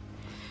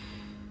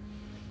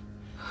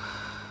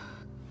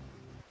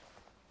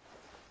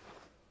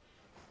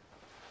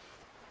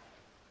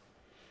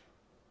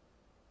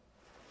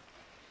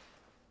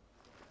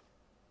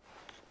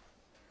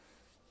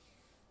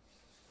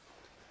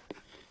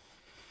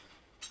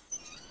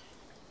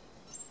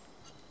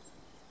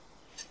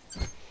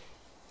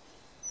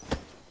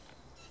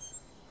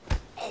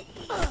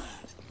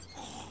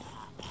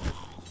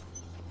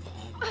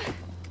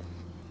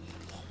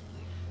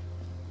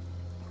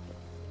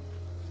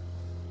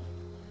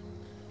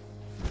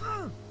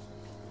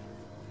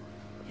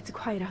 It's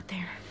quiet out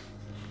there.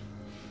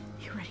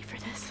 You ready for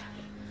this?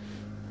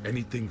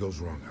 Anything goes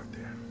wrong out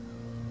there,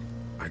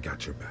 I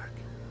got your back.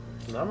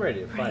 I'm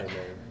ready to fight, Right.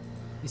 man.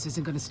 This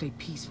isn't gonna stay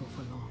peaceful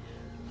for long.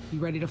 Be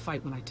ready to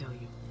fight when I tell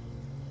you.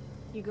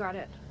 You got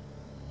it.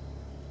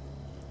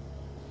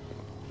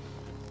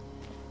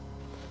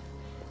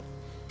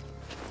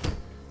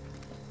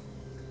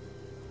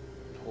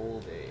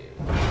 Hold it.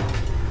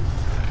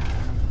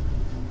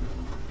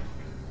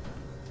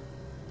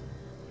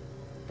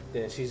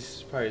 Yeah,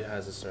 she's probably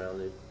has us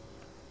surrounded.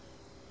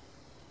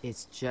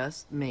 It's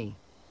just me.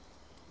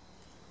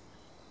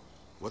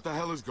 What the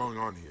hell is going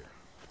on here?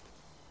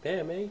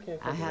 Damn, man, you can't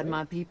I fucking had wait.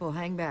 my people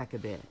hang back a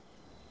bit.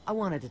 I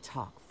wanted to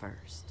talk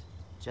first.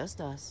 Just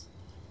us.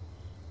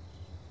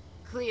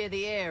 Clear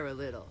the air a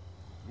little.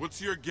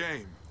 What's your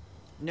game?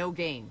 No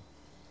game.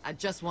 I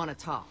just want to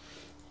talk.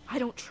 I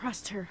don't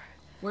trust her.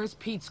 Where's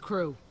Pete's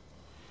crew?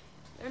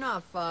 They're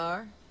not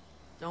far.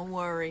 Don't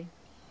worry.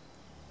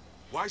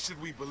 Why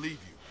should we believe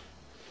you?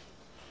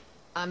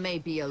 I may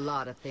be a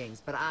lot of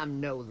things, but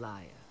I'm no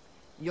liar.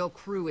 Your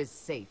crew is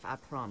safe, I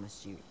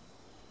promise you.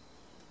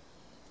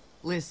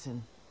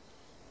 Listen,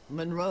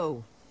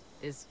 Monroe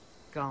is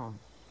gone.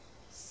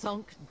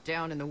 Sunk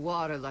down in the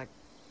water like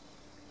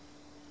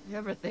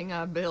everything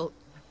I built.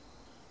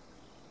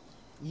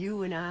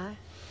 You and I,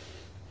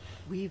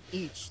 we've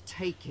each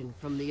taken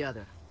from the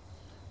other.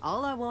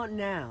 All I want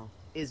now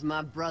is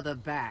my brother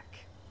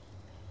back.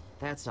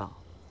 That's all.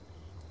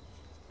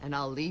 And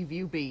I'll leave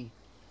you be.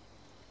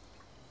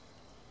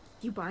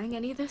 You buying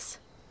any of this?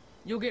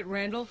 You'll get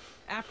Randall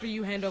after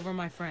you hand over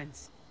my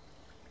friends.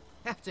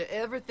 After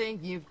everything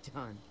you've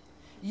done,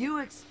 you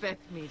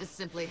expect me to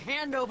simply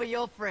hand over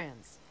your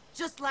friends,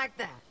 just like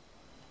that.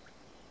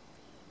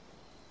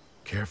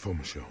 Careful,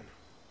 Michonne.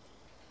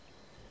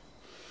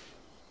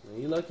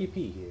 You lucky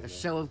Pete here. A Man.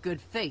 show of good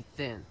faith,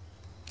 then.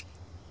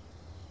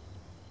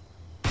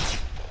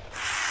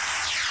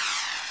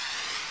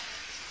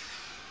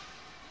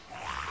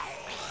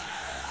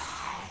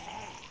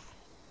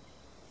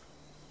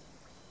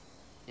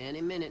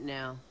 Any minute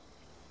now.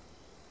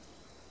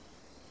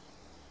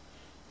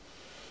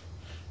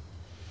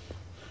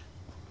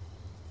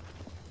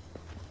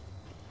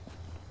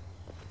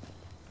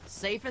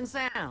 Safe and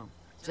sound,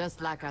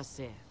 just like I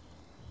said.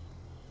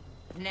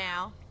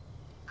 Now,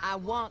 I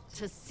want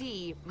to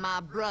see my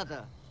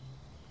brother.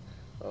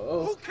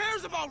 Oh. Who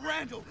cares about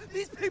Randall?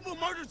 These people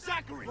murdered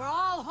Zachary. We're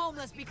all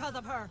homeless because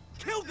of her.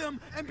 Kill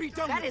them and be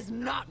done That with is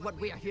not what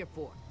we are here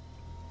for.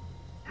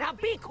 Now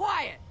be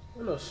quiet!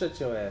 No, shut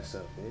your ass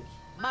up, bitch.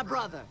 My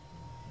brother,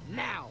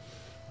 now.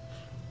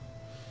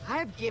 I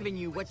have given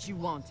you what you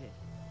wanted.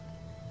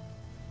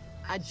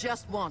 I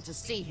just want to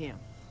see him.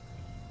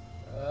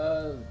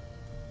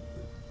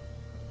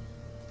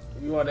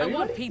 You want I everybody?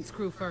 want Pete's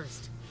crew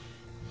first.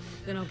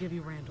 Then I'll give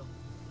you Randall.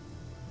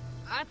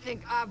 I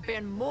think I've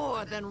been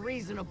more than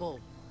reasonable.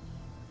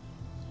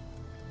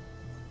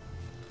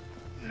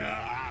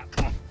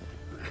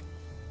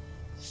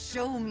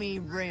 Show me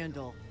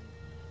Randall.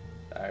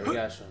 Alright, we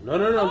got you. No,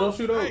 don't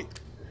shoot him. Hey,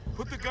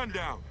 put the gun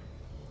down.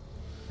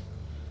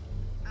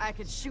 I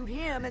could shoot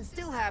him and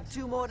still have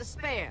 2 more to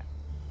spare.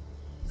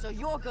 So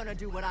you're gonna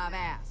do what I've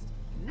asked.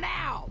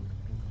 Now!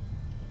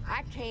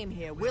 I came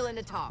here willing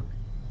to talk.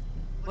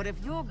 But if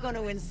you're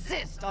gonna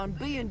insist on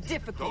being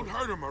difficult... Don't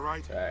hurt him, all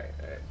right? Alright.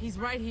 He's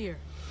right here.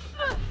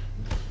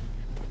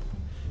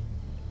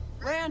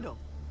 Randall,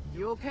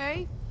 you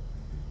okay?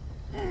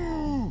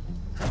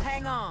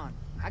 Hang on.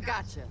 I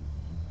gotcha.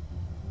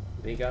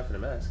 Thank God for the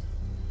mask.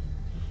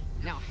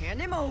 Now hand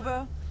him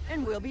over,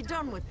 and we'll be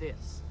done with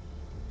this.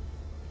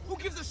 Who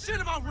gives a shit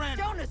about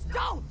Randall? Jonas,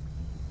 don't!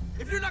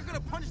 If you're not gonna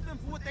punish them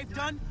for what they've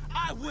done,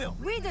 I will.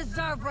 We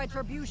deserve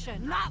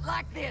retribution. Not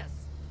like this.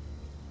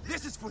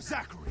 This is for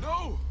Zachary.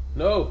 No!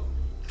 No!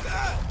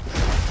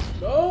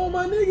 No,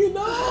 my nigga,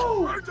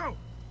 no! Virgil!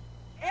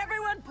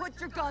 Everyone put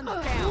your guns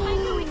I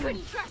down. knew we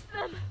couldn't trust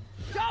them.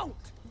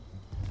 Don't!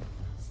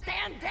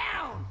 Stand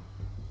down!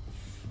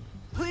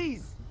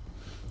 Please,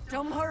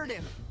 don't hurt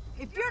him.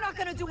 If you're not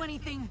gonna do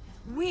anything,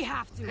 we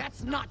have to.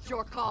 That's not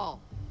your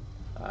call.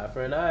 Eye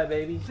for an eye,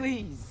 baby.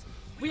 Please.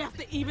 We have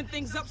to even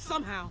things up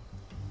somehow.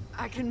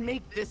 I can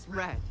make this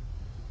red.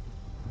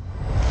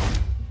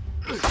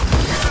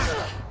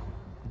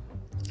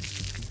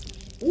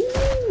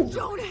 Ooh!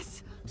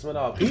 Jonas! It's my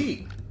dog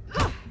Pete.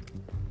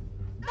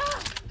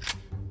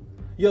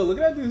 Yo, look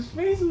at that dude's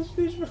face. His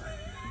fish.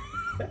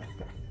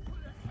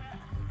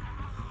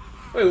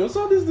 Wait, what's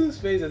on this dude's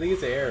face? I think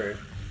it's an error.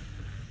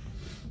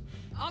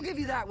 I'll give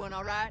you that one,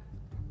 all right?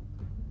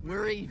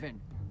 We're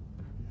even.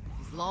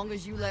 As long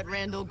as you let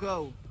Randall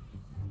go.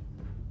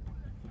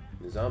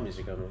 The zombies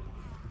are coming.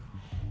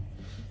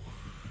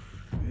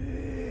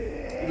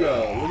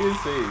 Yo, look at his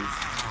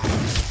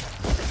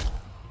face.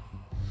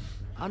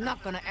 I'm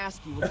not gonna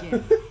ask you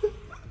again.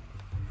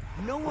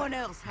 No one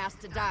else has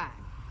to die.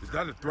 Is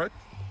that a threat?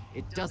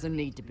 It doesn't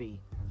need to be.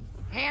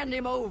 Hand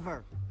him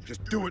over.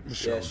 Just do it,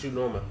 Michonne. Yeah, shoot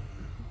Norma.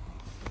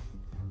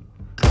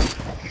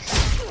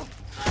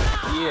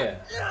 Yeah.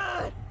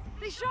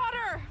 They shot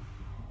her!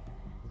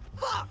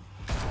 Fuck!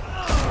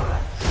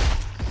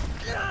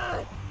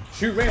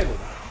 Shoot Randall.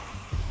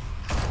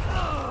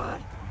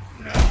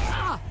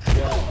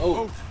 Yo,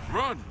 oh.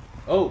 Run!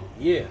 Oh,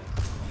 yeah.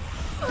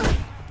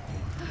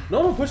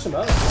 Norma push him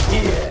out.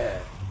 Yeah.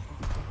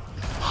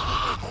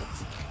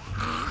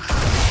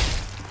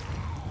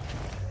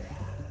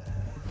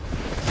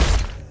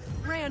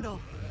 Randall!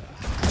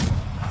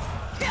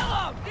 Kill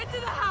him! Get to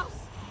the house!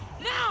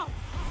 Now!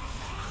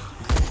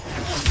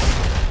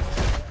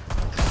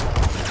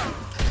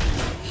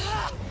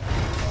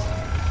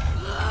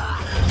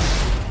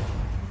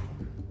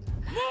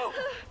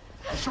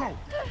 Michonne!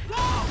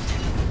 Oh,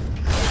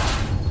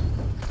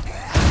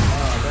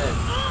 man.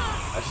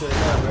 I should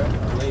have done, bro.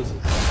 I'm lazy.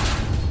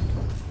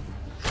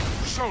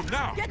 Michonne,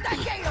 now! Get that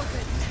gate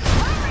open!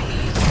 Hurry!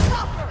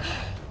 Stop her!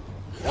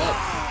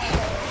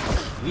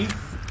 Yeet.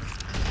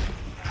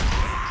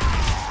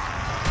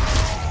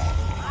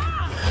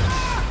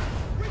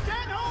 We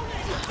can't hold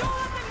it! Don't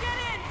let them get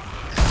in!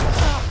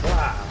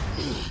 Wow.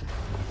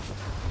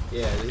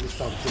 Yeah, they just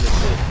talking too much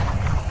shit.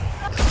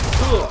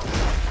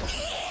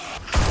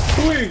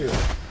 Twig.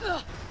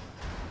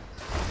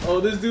 Oh,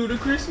 this dude, the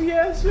crispy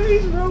ass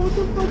face, bro. What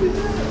the fuck is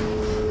that?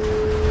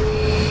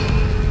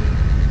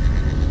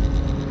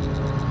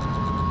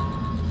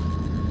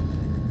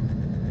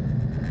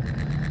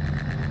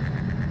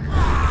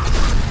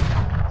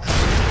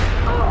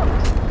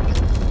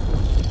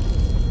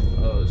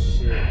 Oh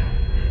shit.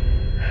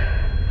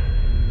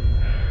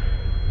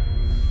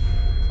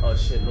 Oh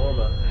shit,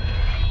 Norma.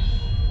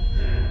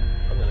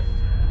 I'm gonna.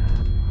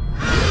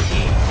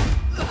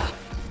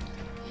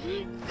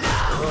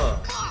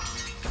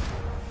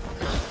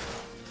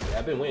 Yeah,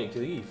 I've been waiting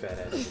till you eat fat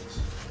ass bitch.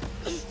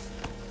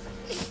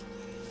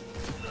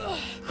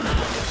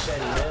 Machete,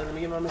 man. Let me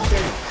get my machete.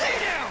 Lay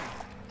down!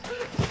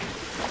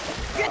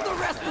 Get the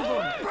rest of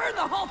them! Burn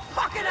the whole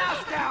fucking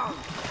house down!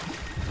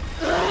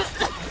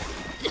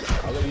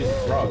 I'm gonna use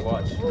this rock,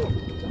 watch.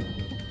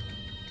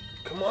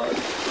 Come on.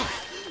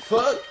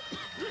 Fuck.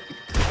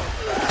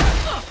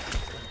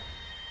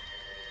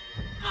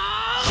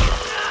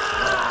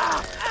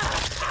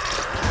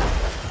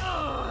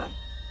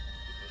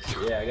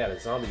 Yeah, I got a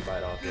zombie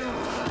bite off here.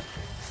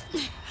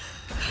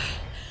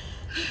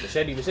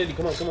 Machete,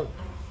 come on.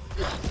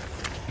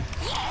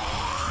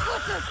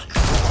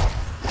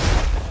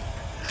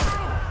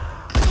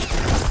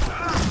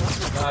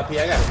 Nah, P,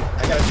 I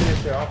gotta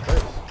finish her off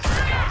first.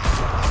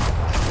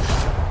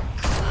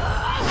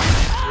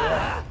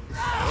 Yeah.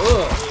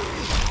 Ugh.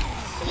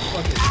 So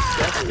fucking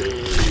disgusting.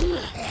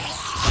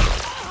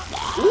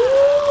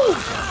 Woo!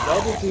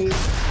 Double team.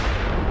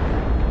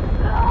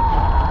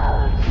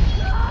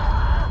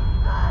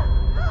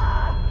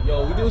 Yo,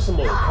 we do some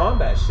more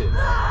combat shit,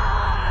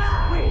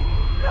 man. Wait!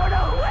 No,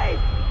 wait!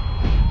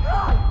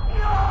 No!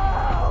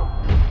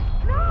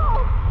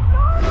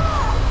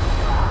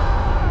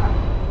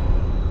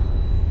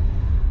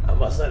 I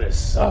must let her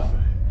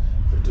suffer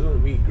for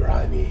doing me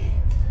grimy.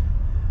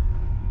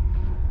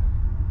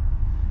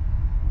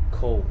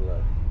 Cold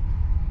blood.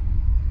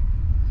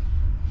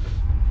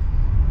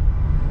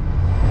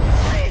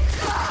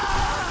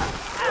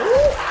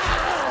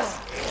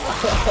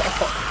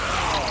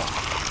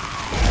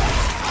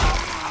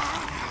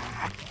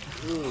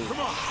 Come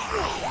on.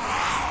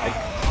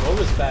 What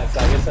was fat? So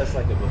I guess that's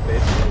like a buffet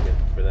slogan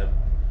for them.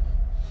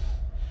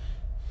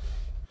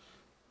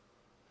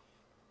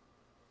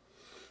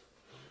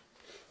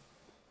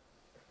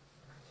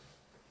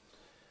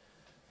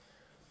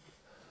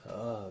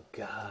 Oh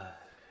God.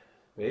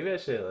 Maybe I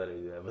shouldn't let her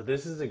do that. But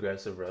this is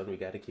aggressive run. We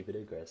got to keep it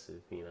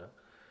aggressive, you know.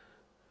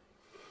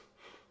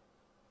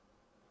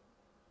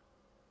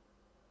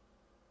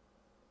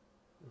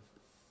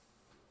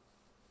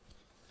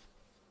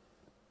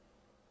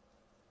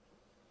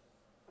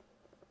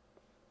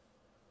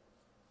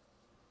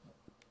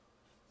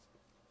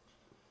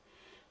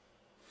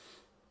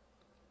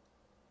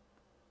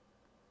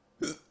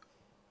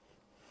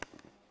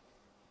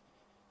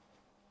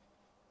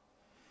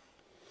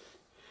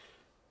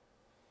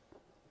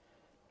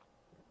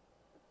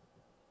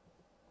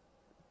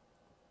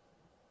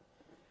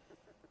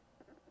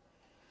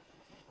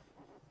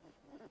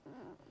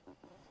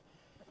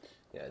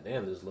 Yeah,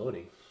 damn, this is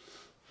loading.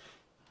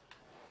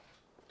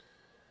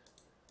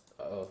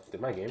 Uh-oh, did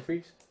my game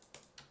freeze?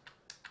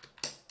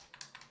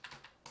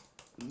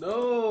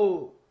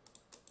 No!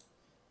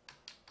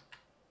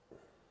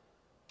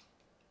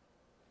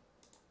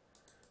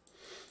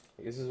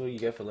 I guess this is what you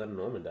get for letting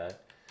Norman die.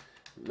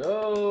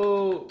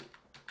 No!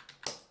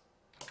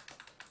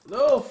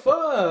 No,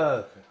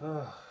 fuck!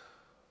 Ugh.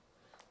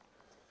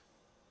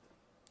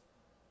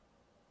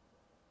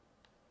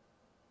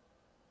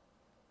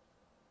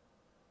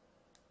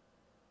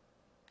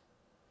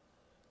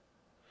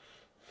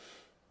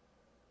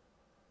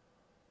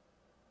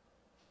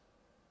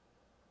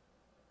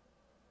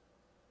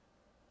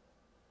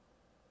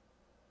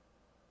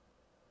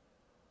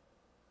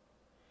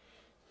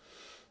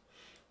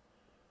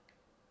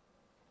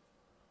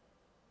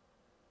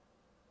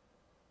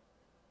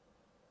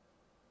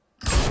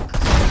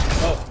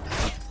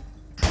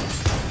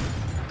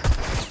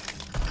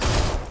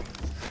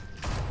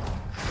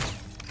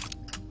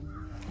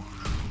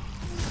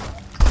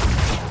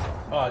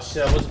 Oh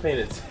shit, I wasn't paying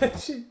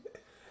attention.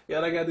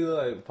 Yeah, I gotta do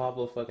like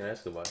Pablo fucking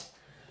Escobar.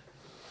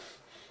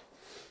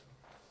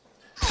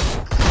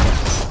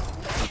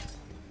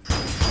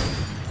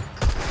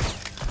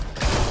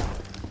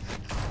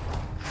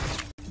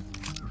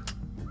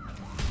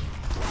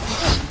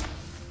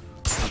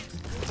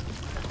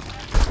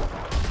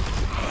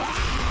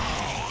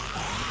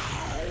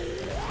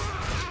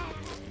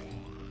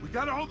 We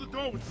gotta hold the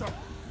door with something.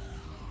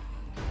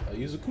 I'll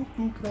use a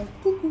cuckoo,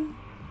 cuckoo.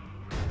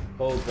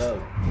 Hold up.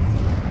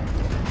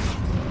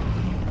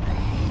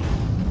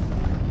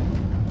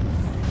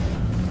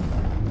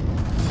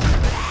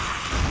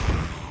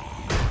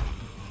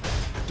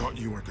 I thought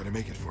you weren't gonna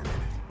make it for a minute.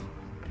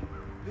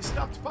 They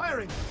stopped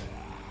firing.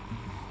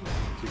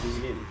 Too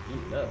busy getting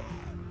eaten up.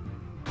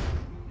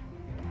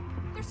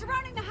 They're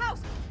surrounding the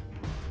house.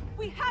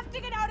 We have to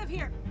get out of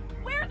here.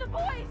 Where are the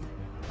boys?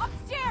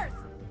 Upstairs.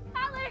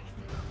 Alex,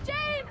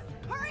 James,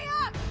 hurry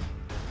up!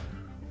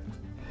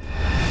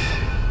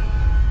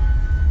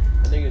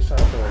 Niggas trying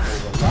to throw a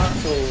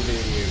lock over in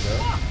here, bro.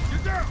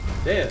 Get down!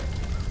 Damn.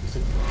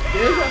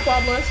 There's that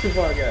Pablo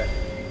Escobar guy.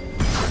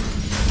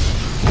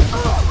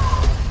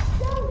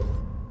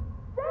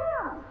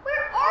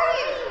 Where are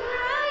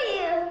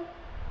you?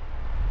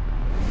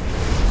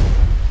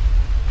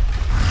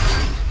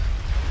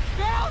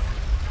 Girls!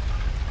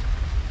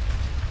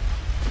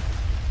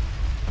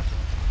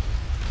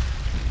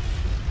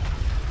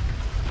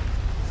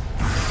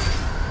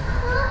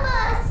 Help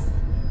us!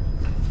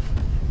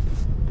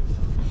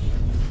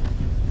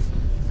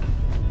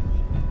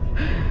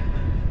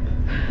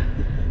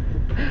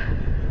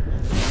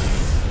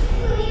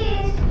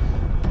 Please.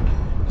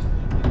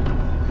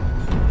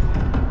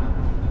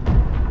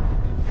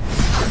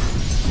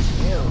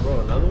 Damn, bro,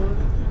 another one?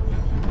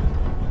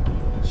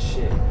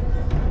 Shit.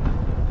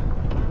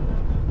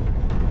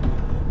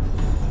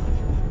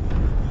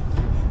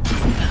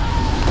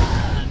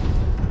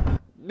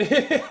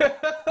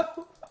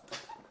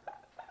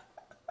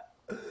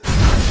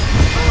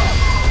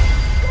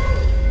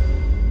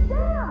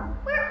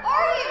 Where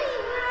are you?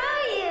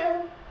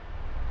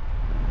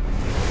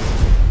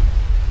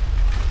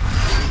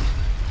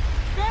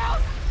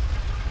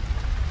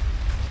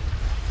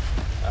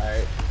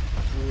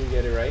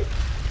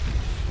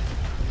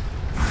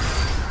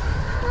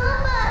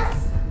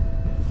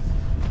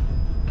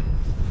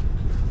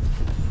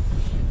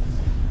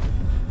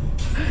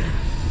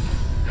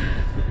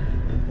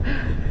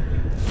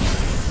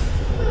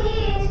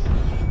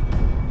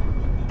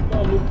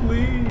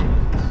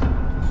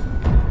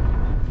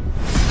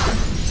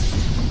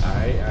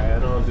 Alright, I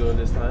know what I'm doing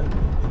this time.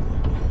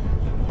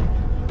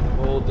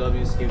 Hold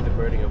W, escape the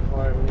burning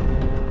apartment.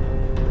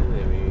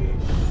 Then we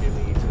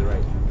shimmy to the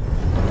right.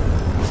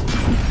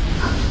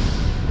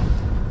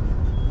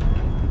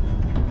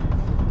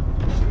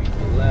 Shimmy to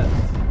the left.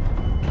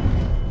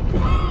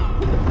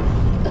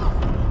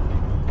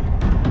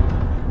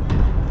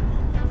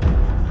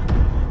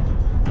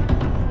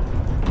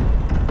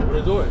 Open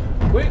the door.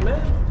 Quick,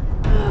 man.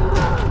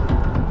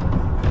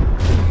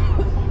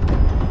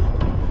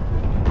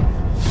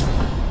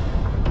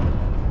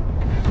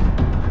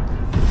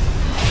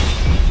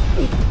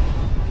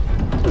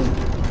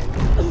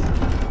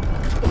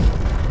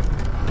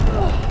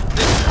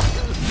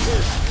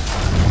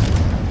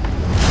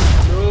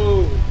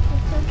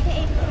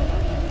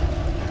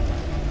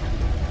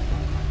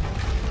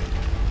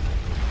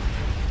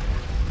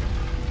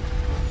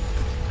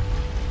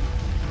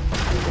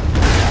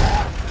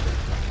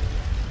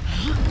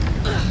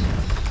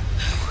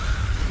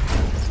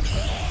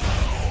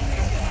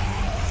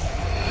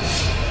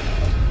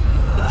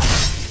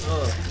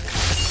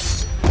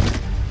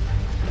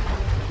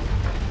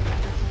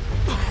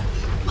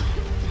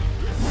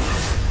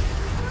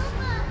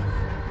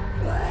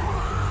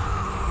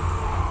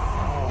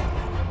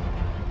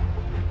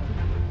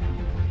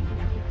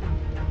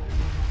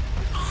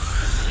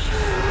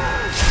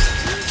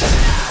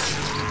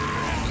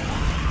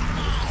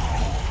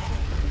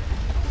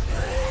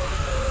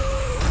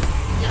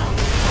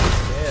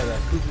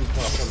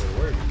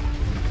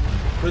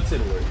 Puts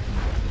in work.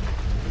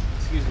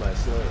 Excuse my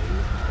slang.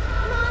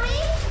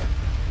 Mommy?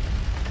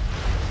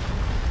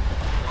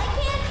 I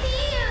can't see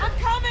you! I'm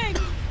coming!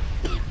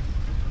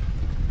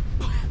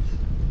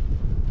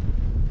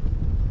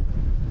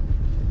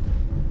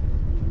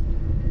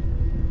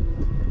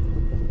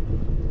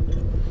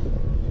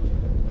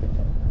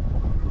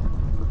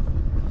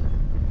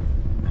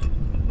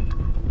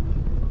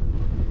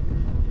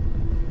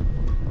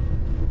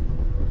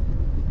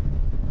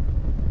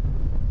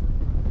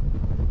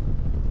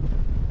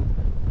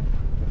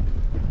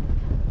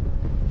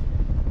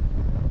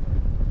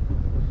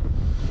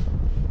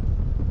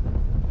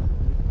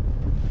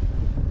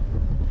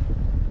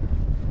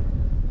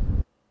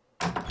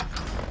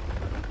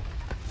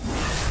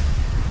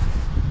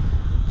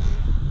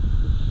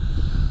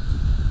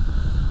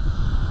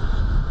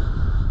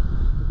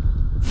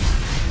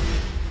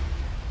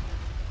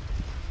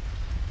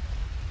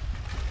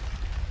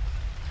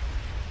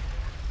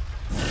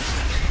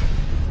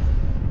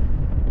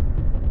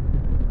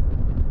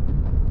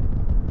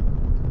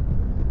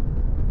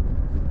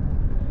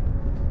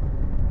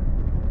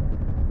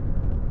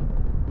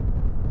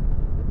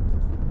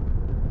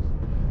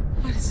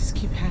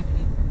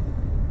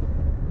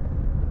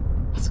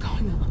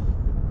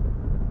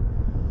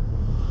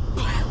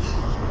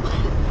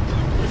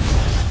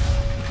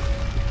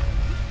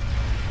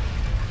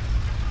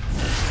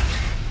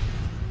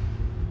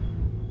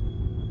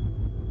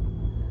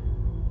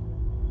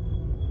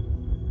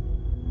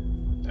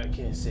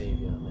 Can't save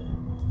you, man.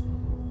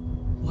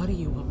 What do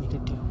you want me to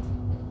do?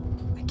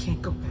 I can't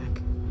go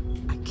back.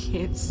 I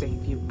can't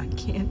save you. I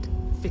can't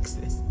fix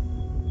this.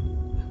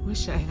 I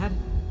wish I had.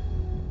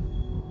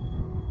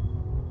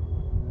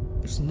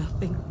 There's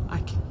nothing I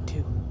can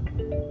do.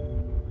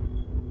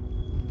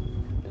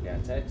 I got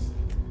a text.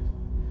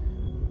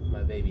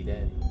 My baby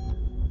daddy.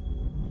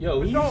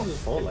 Yo, he uses his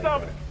phone like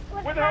that.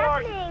 Where the hell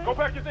are you? Go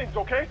pack your things,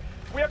 okay?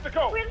 We have to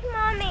go. Where's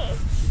Mommy?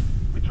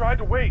 We tried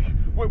to wait.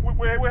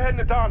 We're heading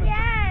to Donna's.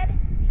 Dad!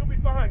 She'll be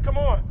fine. Come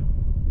on.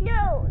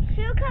 No,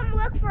 she'll come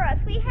look for us.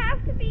 We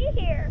have to be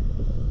here.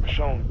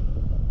 Michonne,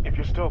 if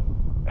you're still...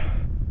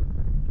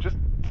 Just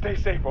stay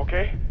safe,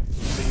 okay?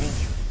 They need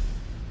you.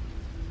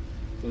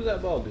 Who's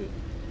that bald dude?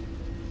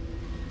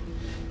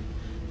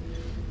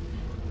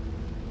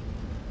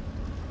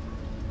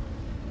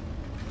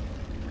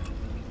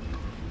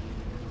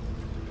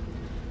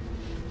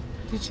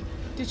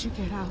 Did you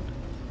get out?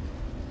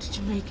 Did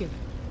you make it?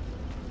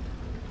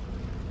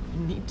 I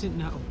need to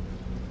know.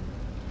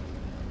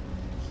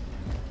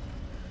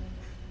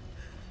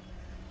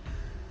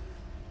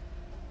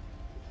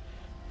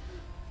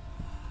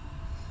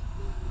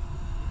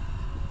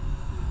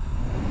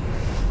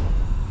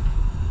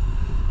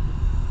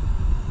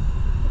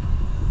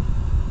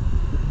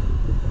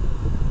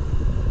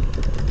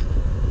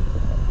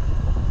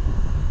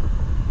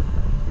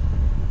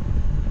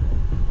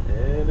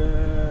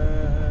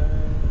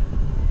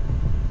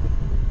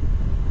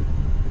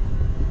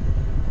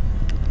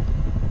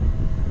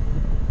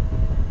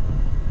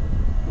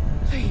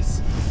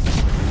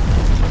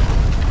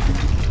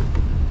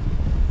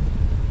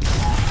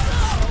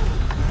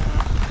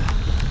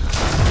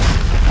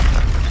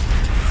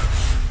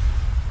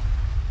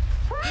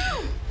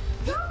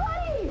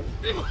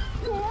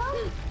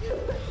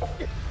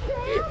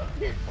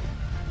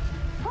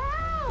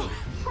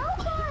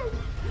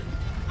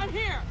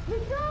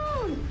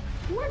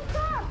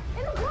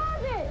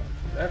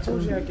 I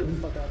told you I'd get the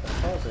fuck out of that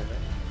closet,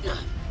 man.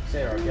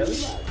 Say R. Kelly?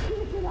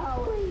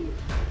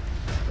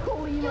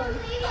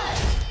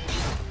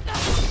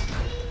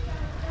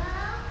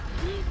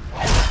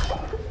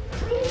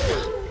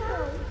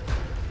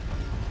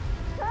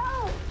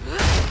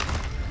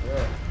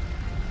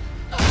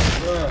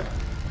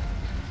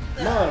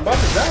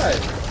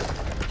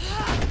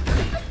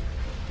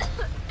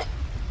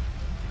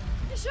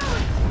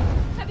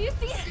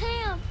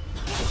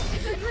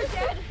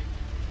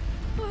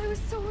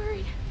 so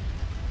worried.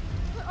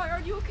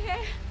 Are you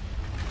okay?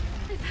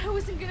 I thought I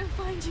wasn't gonna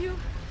find you.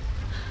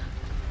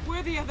 Where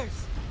are the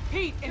others?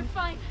 Pete and... You're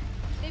fine.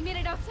 They made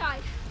it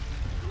outside.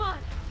 Come on.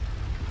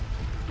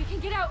 We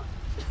can get out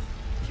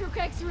through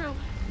Greg's room.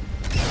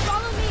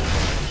 Follow me.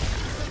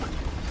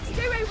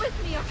 Stay right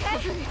with me, okay?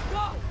 Okay,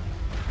 go!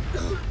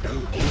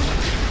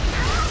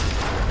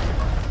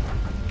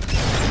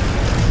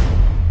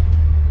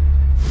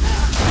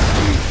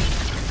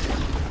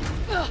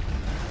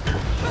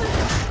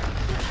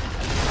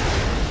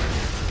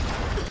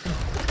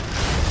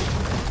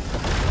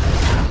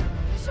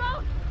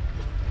 Michonne!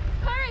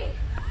 Hurry!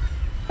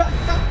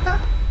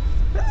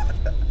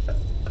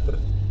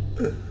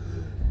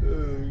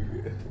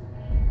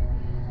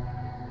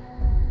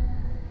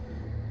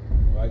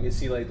 Well, I can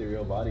see like the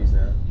real bodies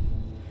now.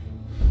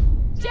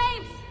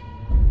 James!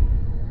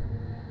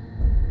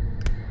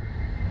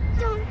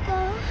 Don't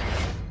go.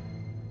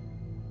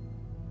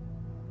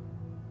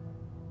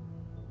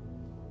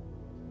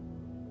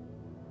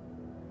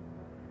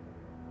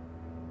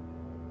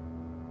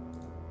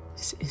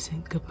 This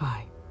isn't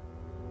goodbye.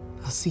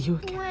 I'll see you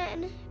again.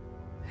 When?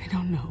 I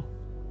don't know.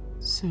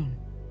 Soon.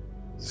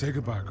 Say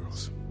goodbye,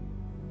 girls.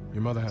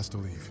 Your mother has to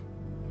leave.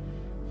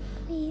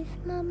 Leave,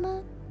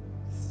 Mama.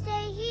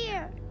 Stay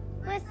here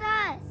with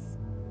us.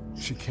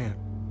 She can't.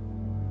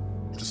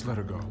 Just let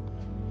her go.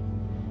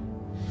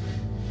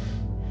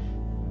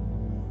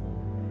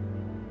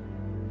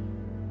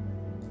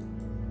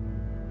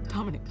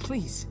 Dominic,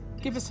 please,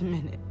 give us a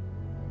minute.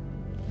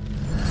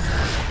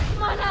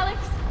 Come on, Alex!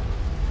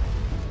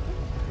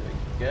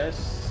 I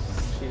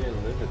guess she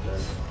didn't live it then.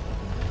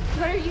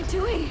 What are you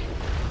doing?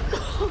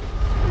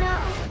 No.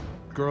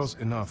 Girls,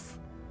 enough.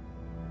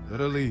 Let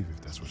her leave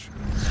if that's what she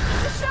wants.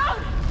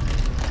 Michonne!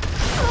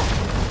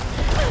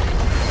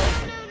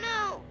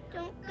 No.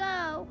 Don't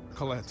go.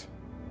 Colette.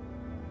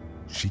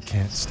 She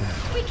can't stay.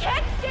 We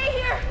can't stay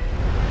here!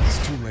 It's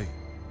too late.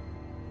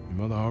 Your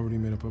mother already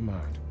made up her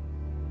mind.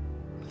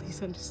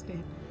 Please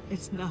understand,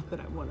 it's not that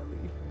I want to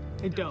leave.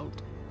 I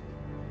don't.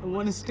 I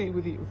want to stay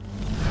with you.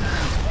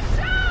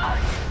 Michonne!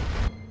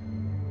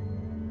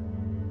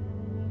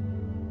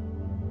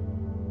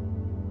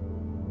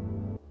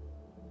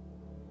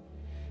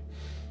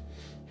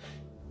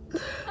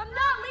 I'm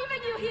not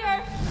leaving you here!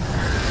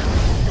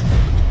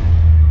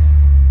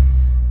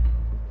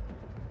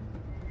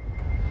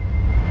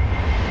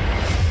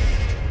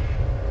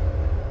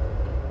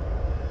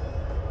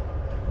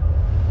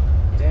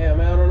 Damn,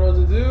 man, I don't know what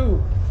to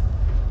do.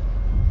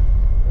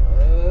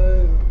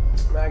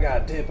 Man, I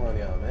got a dip on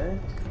y'all, man.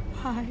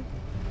 Why?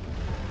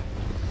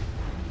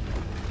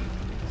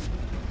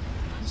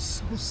 I'm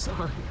so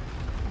sorry.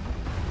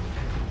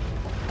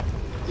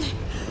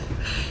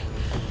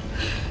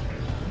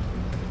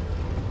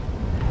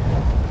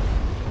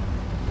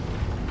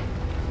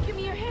 Give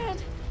me your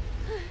hand.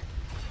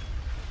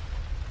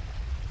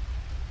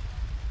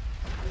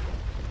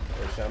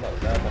 Oh shit, I'm about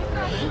to die by the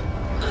way.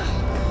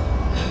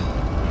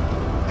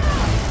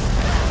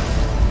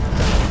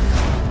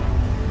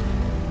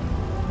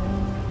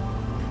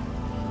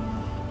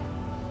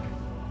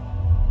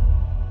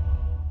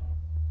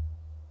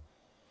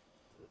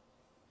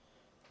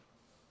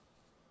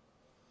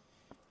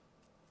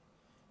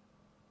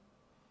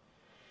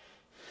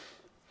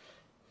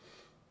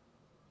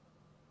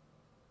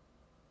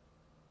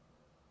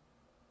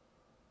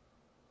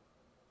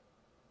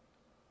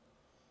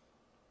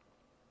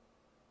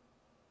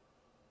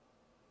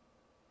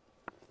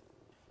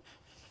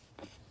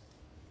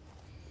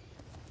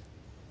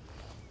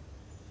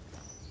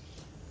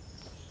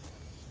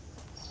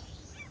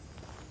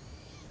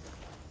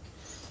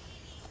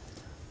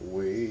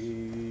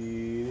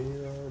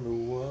 Waiting on the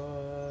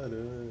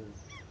water.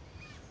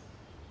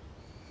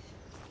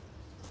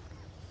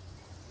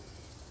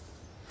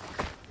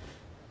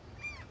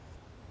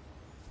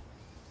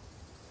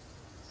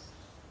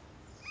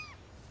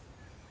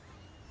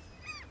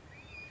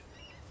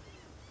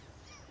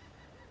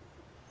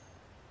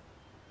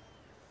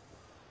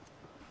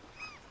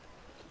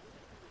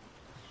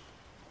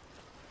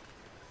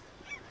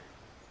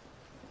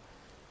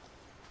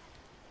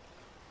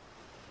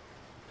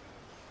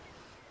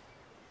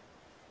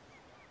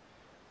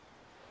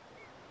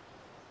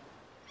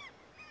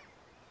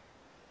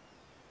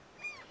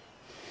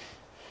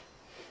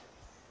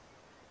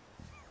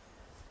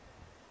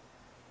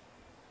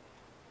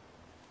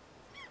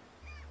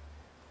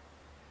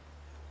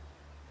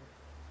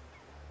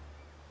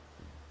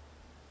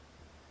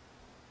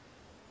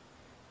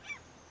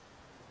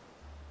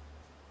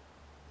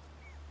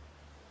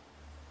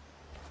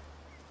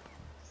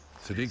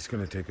 Sadiq's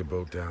gonna take a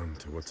boat down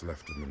to what's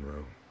left of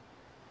Monroe.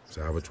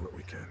 Salvage what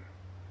we can.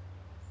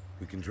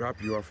 We can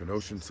drop you off in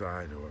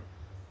Oceanside or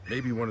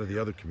maybe one of the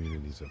other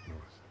communities up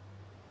north.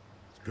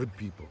 It's good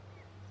people.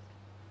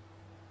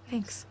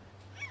 Thanks.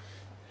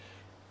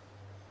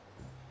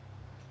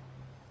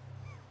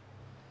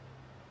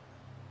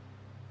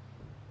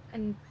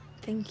 And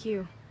thank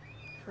you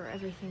for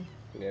everything.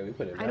 Yeah, we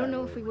put it. I don't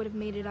know if we would have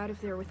made it out of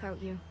there without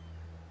you.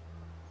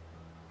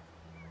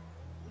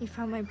 You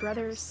found my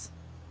brothers.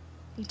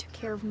 We took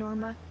care of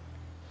Norma.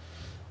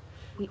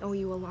 We owe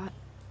you a lot.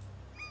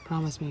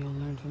 Promise me you'll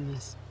learn from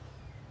this.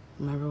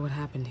 Remember what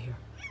happened here.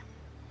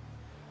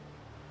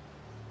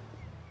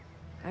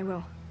 I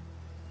will.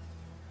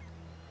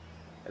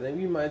 I think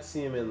we might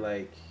see him in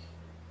like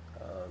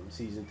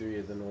season 3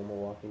 of the normal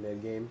Walking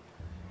Dead game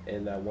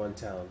in that one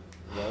town,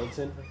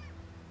 Wellington.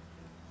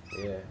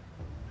 Yeah.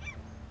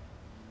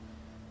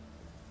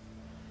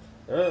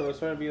 It's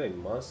trying to be like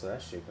months till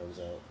that shit comes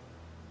out.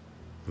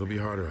 It'll be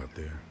harder out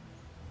there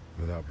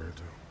without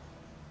Berto.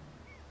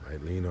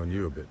 Might lean on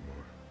you a bit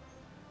more.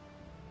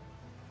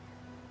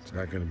 It's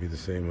not going to be the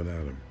same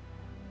without him.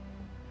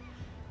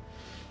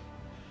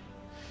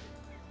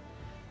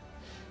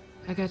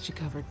 I got you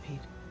covered, Pete.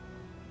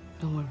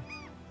 Don't worry.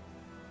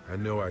 I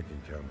know I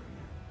can count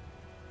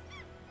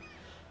on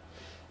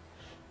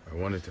you.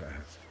 I wanted to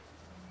ask.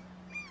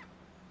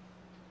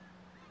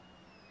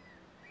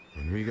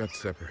 When we got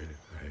separated,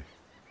 I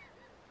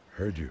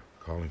heard you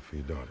calling for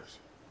your daughters.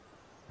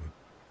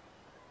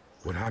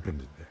 What happened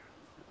in there?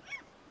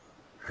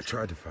 I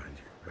tried to find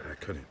you, but I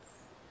couldn't.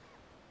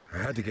 I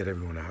had to get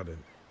everyone out,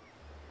 and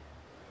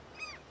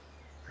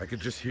I could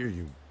just hear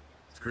you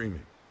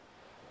screaming.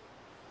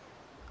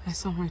 I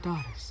saw my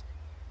daughters.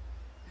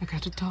 I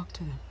got to talk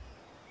to them.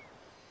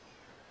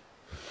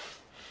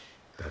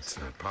 That's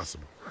not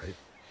possible, right?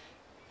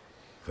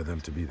 For them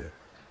to be there.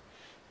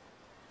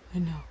 I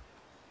know.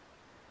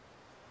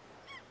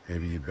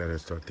 Maybe you'd better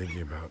start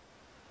thinking about,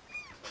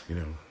 you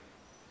know,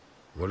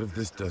 what if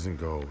this doesn't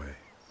go away?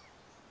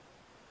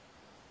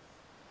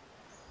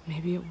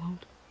 Maybe it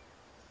won't.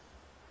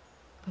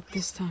 But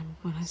this time,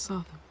 when I saw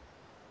them,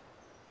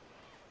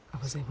 I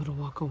was able to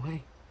walk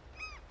away.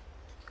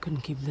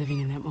 Couldn't keep living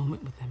in that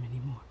moment with them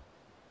anymore.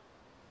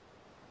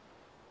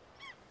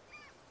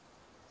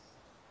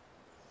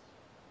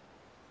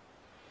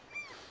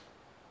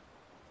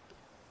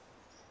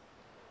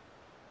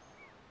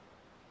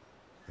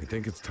 I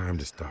think it's time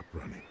to stop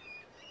running.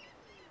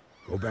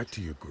 Go back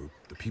to your group,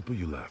 the people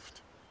you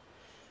left,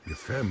 your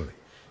family,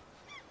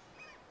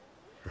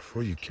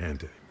 before you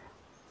can't anymore.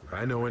 If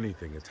I know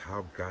anything, it's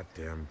how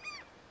goddamn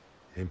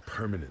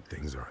impermanent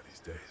things are these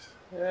days.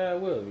 Yeah, I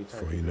will.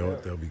 Before you know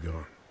it, they'll be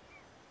gone.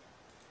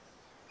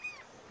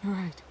 You're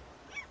right.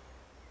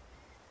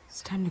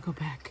 It's time to go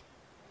back.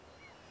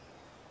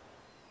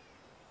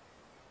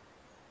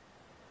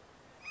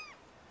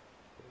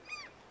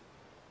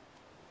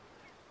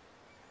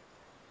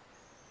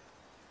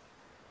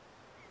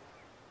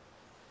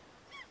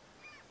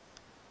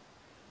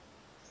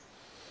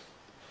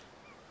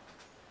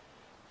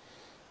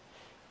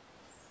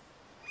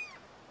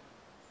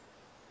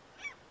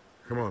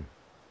 Come on.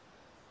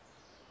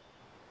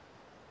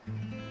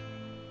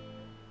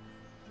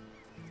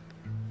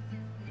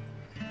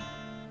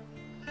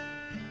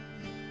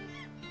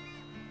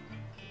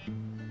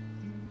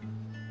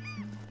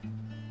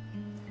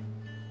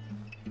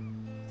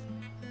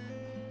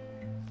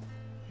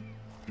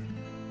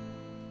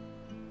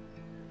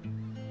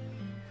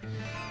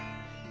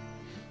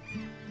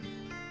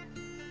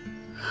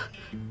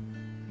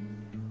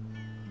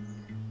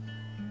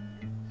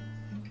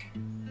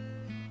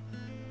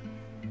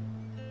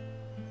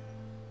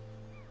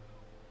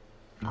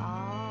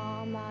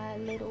 Ah, my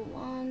little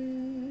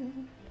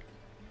one,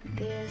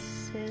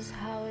 this is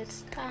how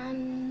it's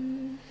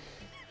done.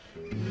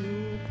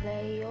 You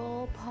play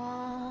your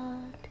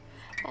part,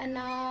 and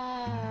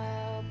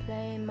I'll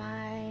play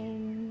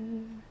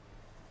mine.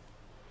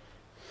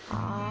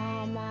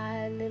 Ah,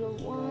 my little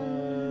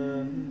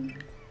one,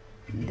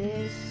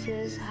 this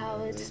is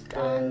how it's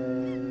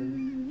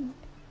done.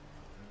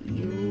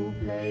 You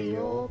play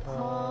your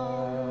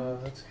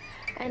part,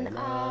 and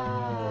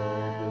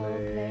I'll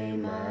play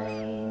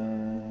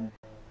mine.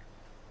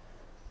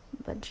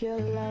 But your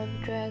love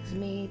drags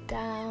me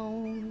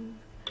down,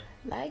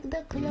 like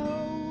the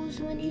clothes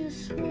when you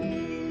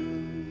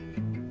swim.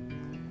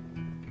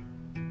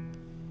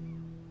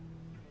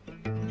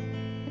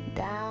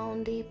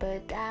 Down, deeper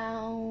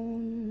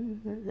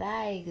down,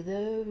 like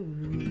the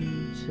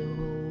roots of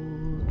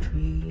old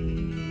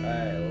trees.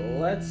 Alright,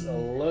 let's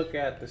look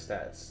at the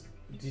stats.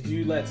 Did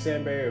you let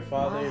Sam bury your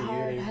father?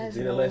 You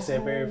didn't let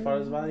Sam bury your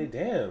father's body?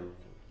 Damn.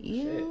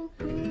 Shit.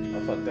 I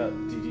fucked up.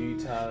 Did you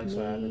tell Alex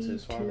what happened to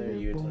his father?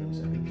 You told him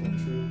something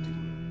true?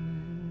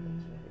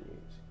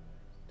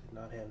 Did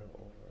not handle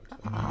over.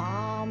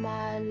 Ah,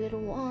 my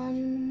little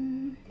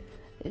one,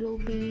 it'll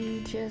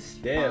be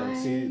just damn, fine.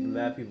 see, a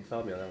lot of people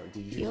felt me on that one.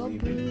 Did you Your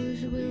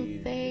bruise will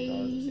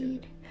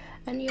fade,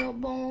 and your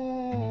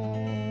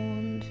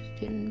bones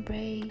didn't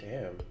break.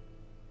 Damn.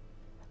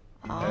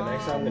 Ah,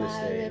 next time I'm gonna my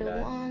stay little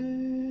that.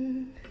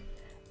 one,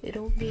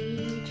 it'll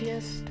be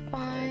just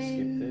fine.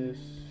 Skip this.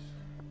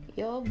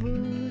 Your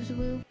bruise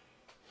will.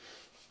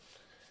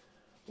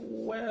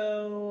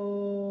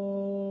 Well,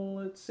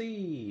 let's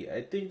see.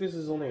 I think this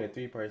is only a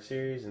 3-part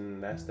series,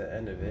 and that's the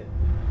end of it.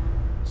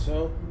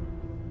 So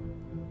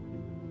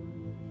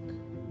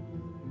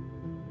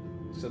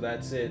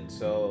that's it.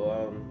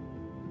 So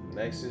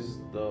next is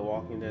The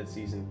Walking Dead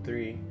season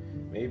 3.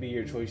 Maybe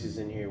your choices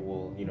in here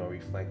will,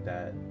 reflect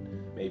that.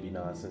 maybe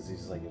not, since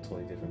he's like a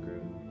totally different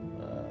group.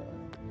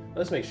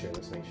 Let's make sure.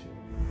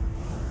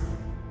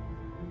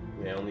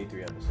 Yeah, only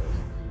 3 episodes.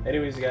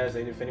 Anyways, guys,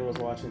 if anyone's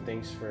watching,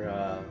 thanks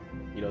for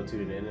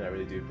tuning in. I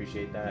really do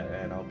appreciate that,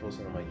 and I'll post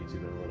it on my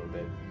YouTube in a little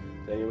bit.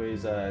 So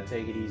anyways,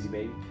 take it easy,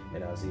 baby,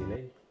 and I'll see you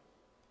later.